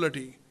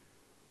 accountability,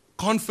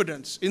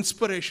 confidence,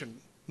 inspiration.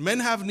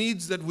 Men have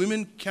needs that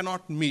women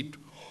cannot meet.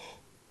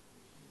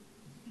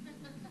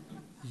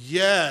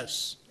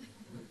 Yes.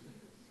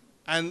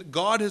 And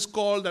God has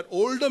called that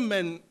older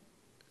men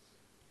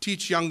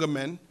teach younger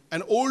men,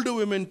 and older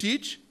women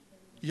teach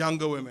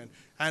younger women.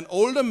 And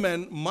older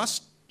men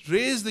must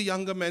raise the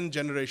younger men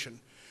generation.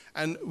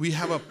 And we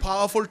have a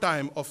powerful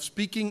time of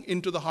speaking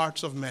into the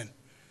hearts of men.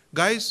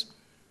 Guys,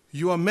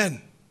 you are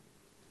men.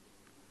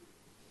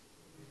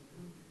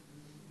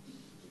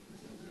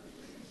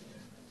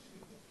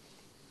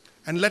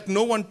 And let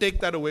no one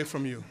take that away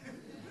from you.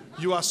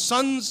 You are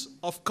sons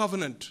of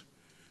covenant.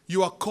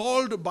 You are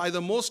called by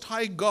the Most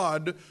High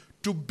God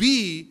to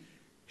be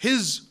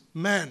His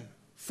man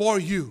for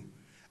you.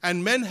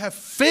 And men have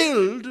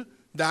failed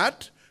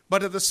that,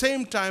 but at the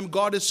same time,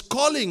 God is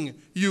calling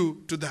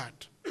you to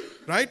that.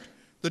 Right?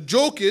 The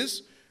joke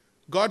is,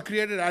 God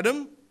created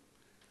Adam,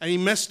 and he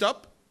messed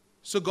up,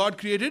 so God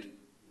created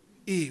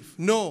Eve.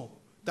 No,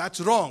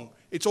 that's wrong.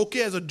 It's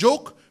okay as a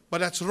joke,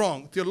 but that's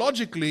wrong.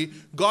 Theologically,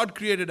 God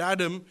created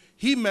Adam,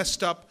 he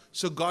messed up,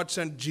 so God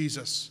sent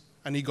Jesus,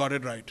 and he got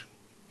it right.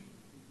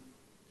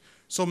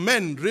 So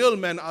men, real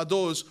men, are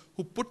those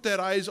who put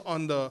their eyes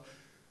on the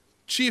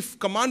chief,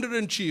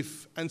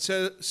 commander-in-chief, and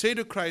say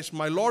to Christ,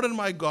 my Lord and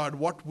my God,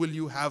 what will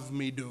you have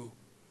me do?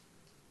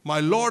 My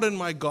Lord and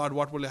my God,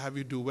 what will I have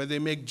you do? Where they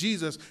make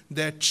Jesus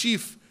their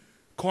chief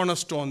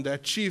cornerstone, their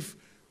chief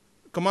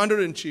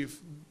commander-in-chief,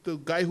 the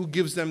guy who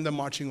gives them the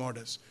marching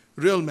orders.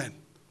 Real men.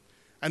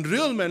 And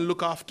real men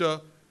look after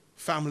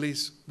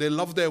families. They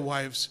love their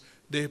wives.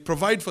 They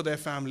provide for their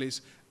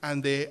families.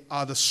 And they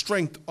are the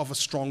strength of a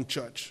strong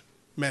church.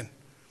 Men.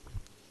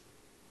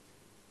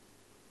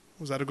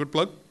 Was that a good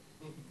plug?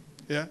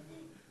 Yeah?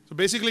 So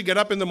basically get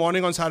up in the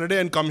morning on Saturday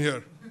and come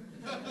here.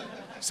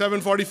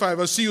 7:45.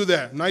 I'll see you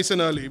there. Nice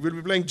and early. We'll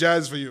be playing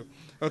jazz for you.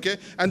 Okay?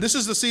 And this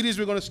is the series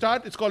we're going to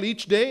start. It's called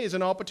Each Day is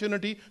an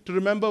Opportunity to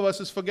Remember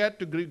versus Forget,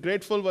 to be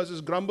grateful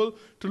versus grumble,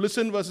 to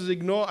listen versus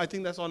ignore. I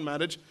think that's on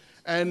marriage.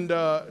 And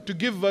to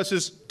give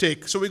versus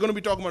take. So we're going to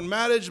be talking about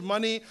marriage,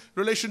 money,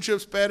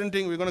 relationships,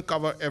 parenting. We're going to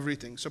cover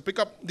everything. So pick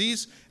up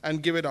these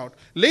and give it out.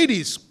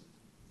 Ladies,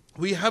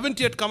 we haven't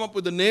yet come up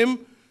with a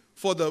name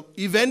for the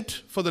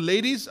event for the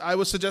ladies. I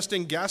was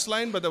suggesting gas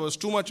line, but there was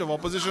too much of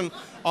opposition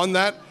on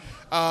that.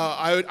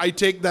 I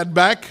take that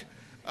back.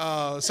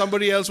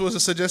 Somebody else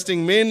was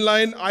suggesting main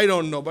line. I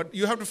don't know, but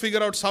you have to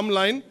figure out some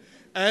line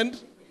and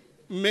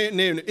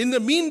name. In the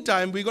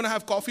meantime, we're going to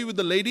have coffee with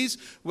the ladies,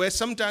 where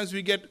sometimes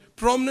we get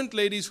prominent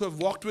ladies who have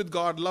walked with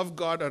God, love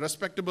God, are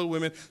respectable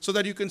women, so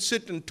that you can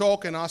sit and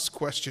talk and ask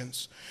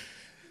questions.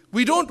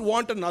 We don't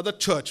want another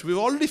church. We've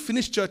already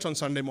finished church on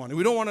Sunday morning.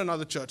 We don't want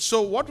another church.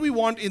 So what we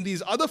want in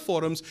these other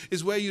forums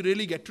is where you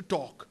really get to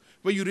talk,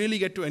 where you really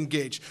get to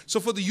engage.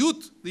 So for the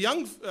youth, the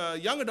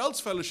young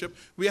adults fellowship,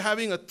 we're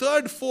having a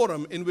third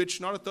forum in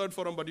which, not a third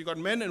forum, but you got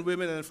men and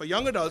women, and for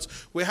young adults,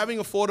 we're having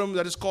a forum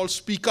that is called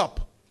Speak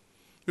Up.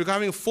 We're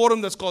having a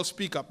forum that's called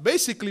Speak Up.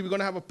 Basically, we're going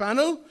to have a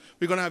panel,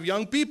 we're going to have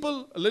young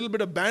people, a little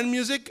bit of band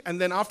music, and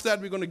then after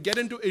that, we're going to get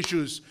into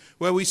issues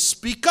where we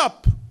speak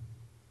up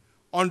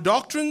on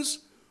doctrines,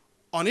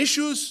 on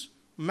issues,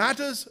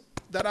 matters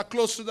that are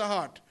close to the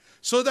heart.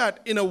 So that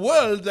in a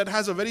world that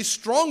has a very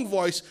strong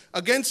voice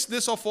against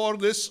this or for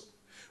this,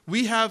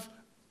 we have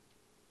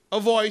a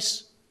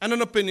voice and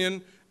an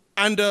opinion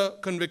and a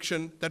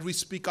conviction that we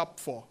speak up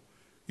for.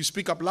 You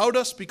speak up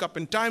louder, speak up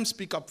in time,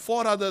 speak up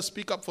for others,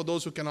 speak up for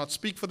those who cannot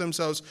speak for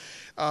themselves.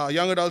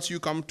 Young adults, you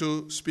come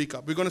to speak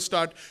up. We're going to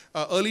start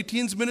early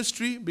teens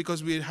ministry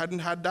because we hadn't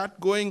had that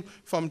going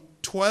from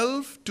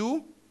 12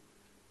 to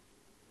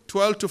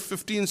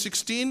 15,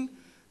 16.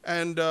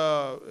 And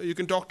you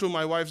can talk to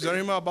my wife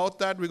Zarima about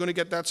that. We're going to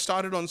get that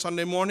started on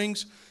Sunday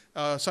mornings.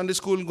 Sunday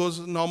school goes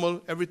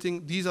normal,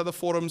 everything. These are the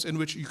forums in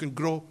which you can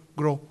grow.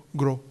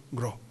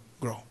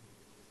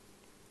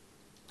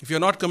 If you're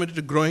not committed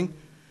to growing,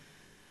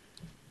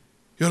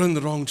 you're in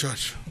the wrong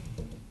church.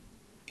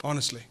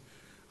 Honestly.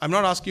 I'm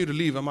not asking you to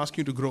leave, I'm asking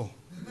you to grow.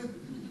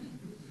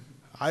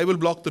 I will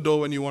block the door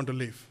when you want to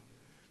leave.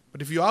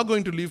 But if you are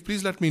going to leave,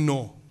 please let me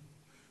know.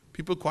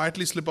 People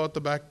quietly slip out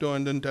the back door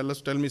and then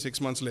tell me 6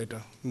 months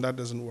later. And that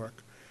doesn't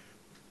work.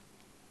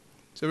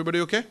 Is everybody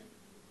okay?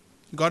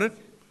 Got it?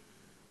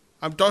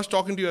 I'm just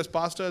talking to you as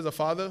pastor, as a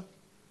father,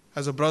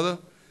 as a brother.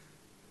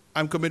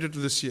 I'm committed to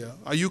this year.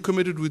 Are you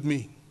committed with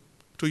me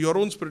to your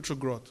own spiritual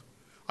growth?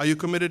 Are you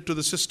committed to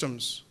the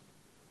systems?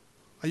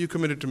 Are you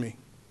committed to me?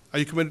 Are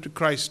you committed to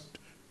Christ,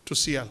 to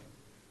CL?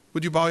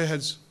 Would you bow your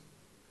heads?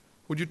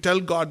 Would you tell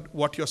God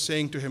what you're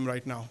saying to Him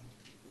right now?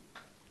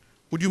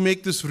 Would you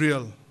make this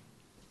real?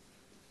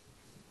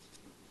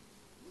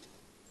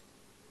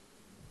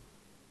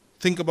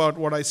 Think about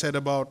what I said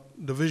about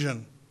the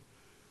vision,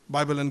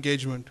 Bible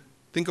engagement.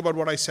 Think about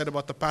what I said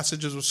about the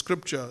passages of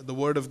Scripture, the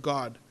Word of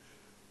God.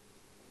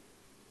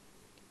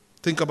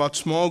 Think about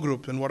small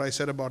group and what I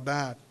said about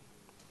that.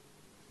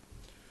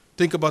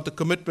 Think about the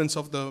commitments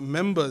of the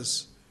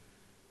members,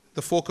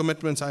 the 4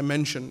 commitments I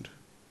mentioned.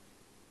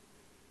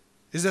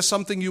 Is there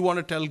something you want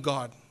to tell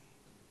God?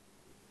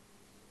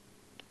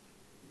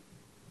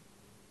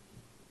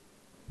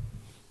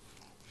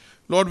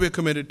 Lord, we're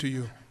committed to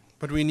you,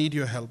 but we need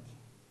your help.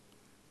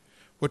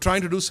 We're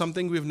trying to do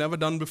something we've never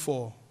done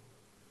before.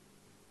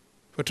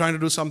 We're trying to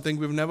do something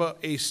we've never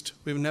aced,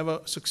 we've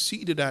never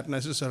succeeded at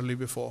necessarily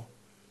before.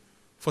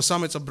 For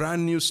some, it's a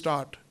brand new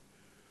start.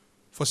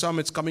 For some,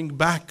 it's coming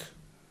back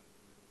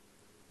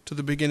to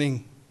the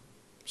beginning,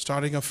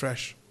 starting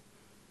afresh.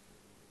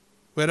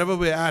 Wherever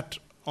we're at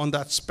on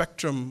that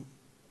spectrum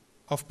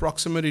of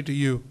proximity to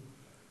you,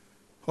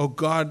 oh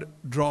God,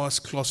 draw us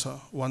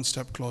closer, one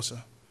step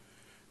closer.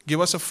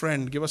 Give us a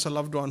friend, give us a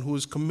loved one who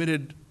is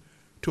committed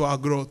to our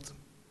growth.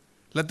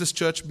 Let this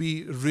church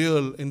be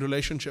real in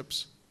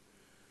relationships.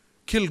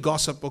 Kill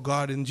gossip, oh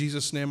God, in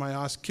Jesus' name I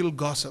ask. Kill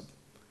gossip.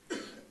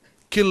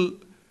 Kill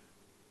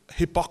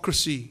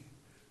hypocrisy.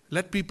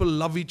 Let people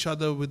love each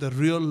other with a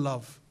real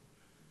love.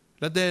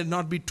 Let there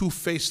not be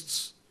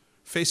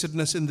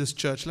two-facedness in this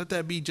church. Let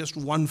there be just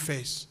one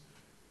face.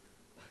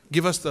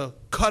 Give us the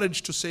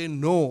courage to say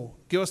no.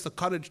 Give us the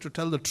courage to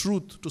tell the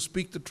truth, to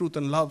speak the truth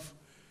in love.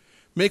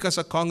 Make us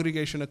a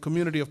congregation, a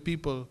community of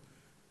people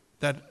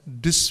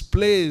that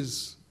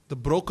displays the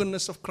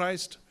brokenness of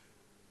Christ,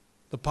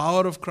 the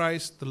power of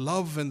Christ, the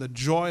love and the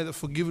joy, the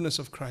forgiveness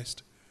of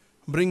Christ.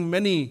 Bring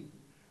many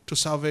to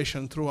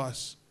salvation through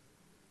us.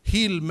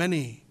 Heal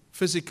many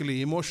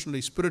physically,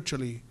 emotionally,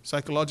 spiritually,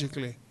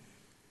 psychologically.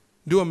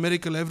 Do a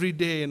miracle every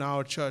day in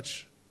our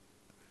church.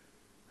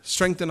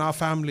 Strengthen our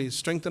families,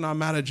 strengthen our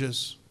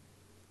marriages,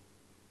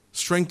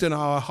 strengthen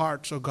our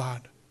hearts, oh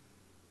God.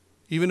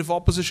 Even if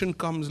opposition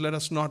comes, let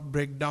us not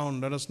break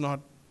down. Let us not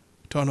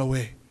turn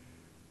away.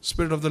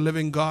 Spirit of the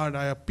living God,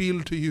 I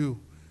appeal to you.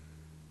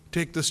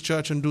 Take this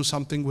church and do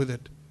something with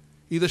it.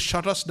 Either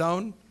shut us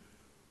down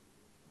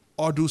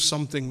or do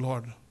something,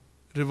 Lord.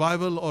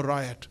 Revival or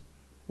riot,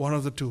 one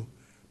of the two.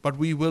 But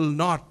we will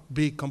not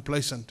be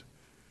complacent.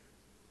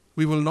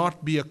 We will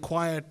not be a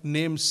quiet,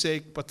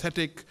 namesake,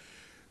 pathetic,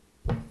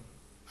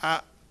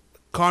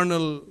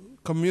 carnal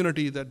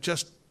community that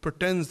just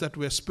pretends that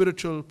we're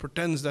spiritual,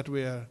 pretends that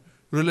we're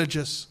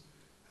religious,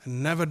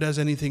 and never does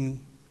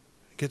anything,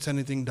 gets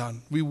anything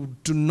done. We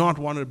do not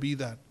want to be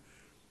that.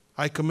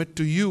 I commit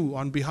to you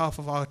on behalf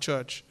of our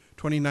church,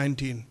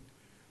 2019,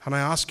 and I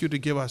ask you to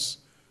give us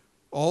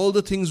all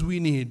the things we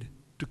need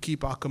to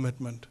keep our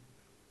commitment.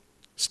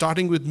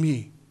 Starting with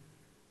me.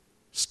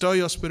 Stir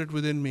your spirit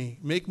within me.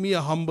 Make me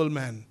a humble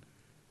man.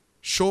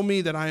 Show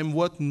me that I am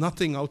worth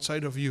nothing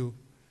outside of you.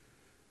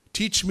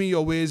 Teach me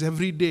your ways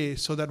every day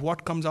so that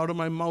what comes out of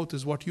my mouth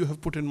is what you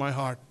have put in my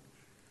heart.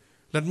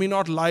 Let me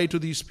not lie to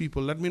these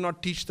people. Let me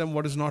not teach them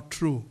what is not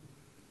true.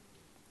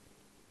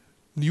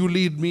 You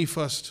lead me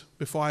first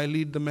before I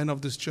lead the men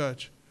of this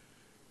church,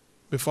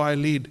 before I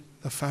lead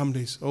the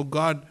families. Oh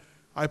God,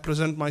 I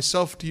present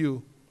myself to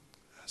you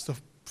as the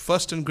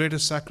first and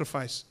greatest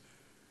sacrifice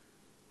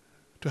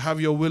to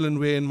have your will and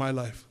way in my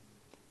life.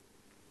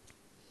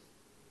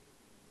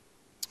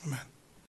 Amen.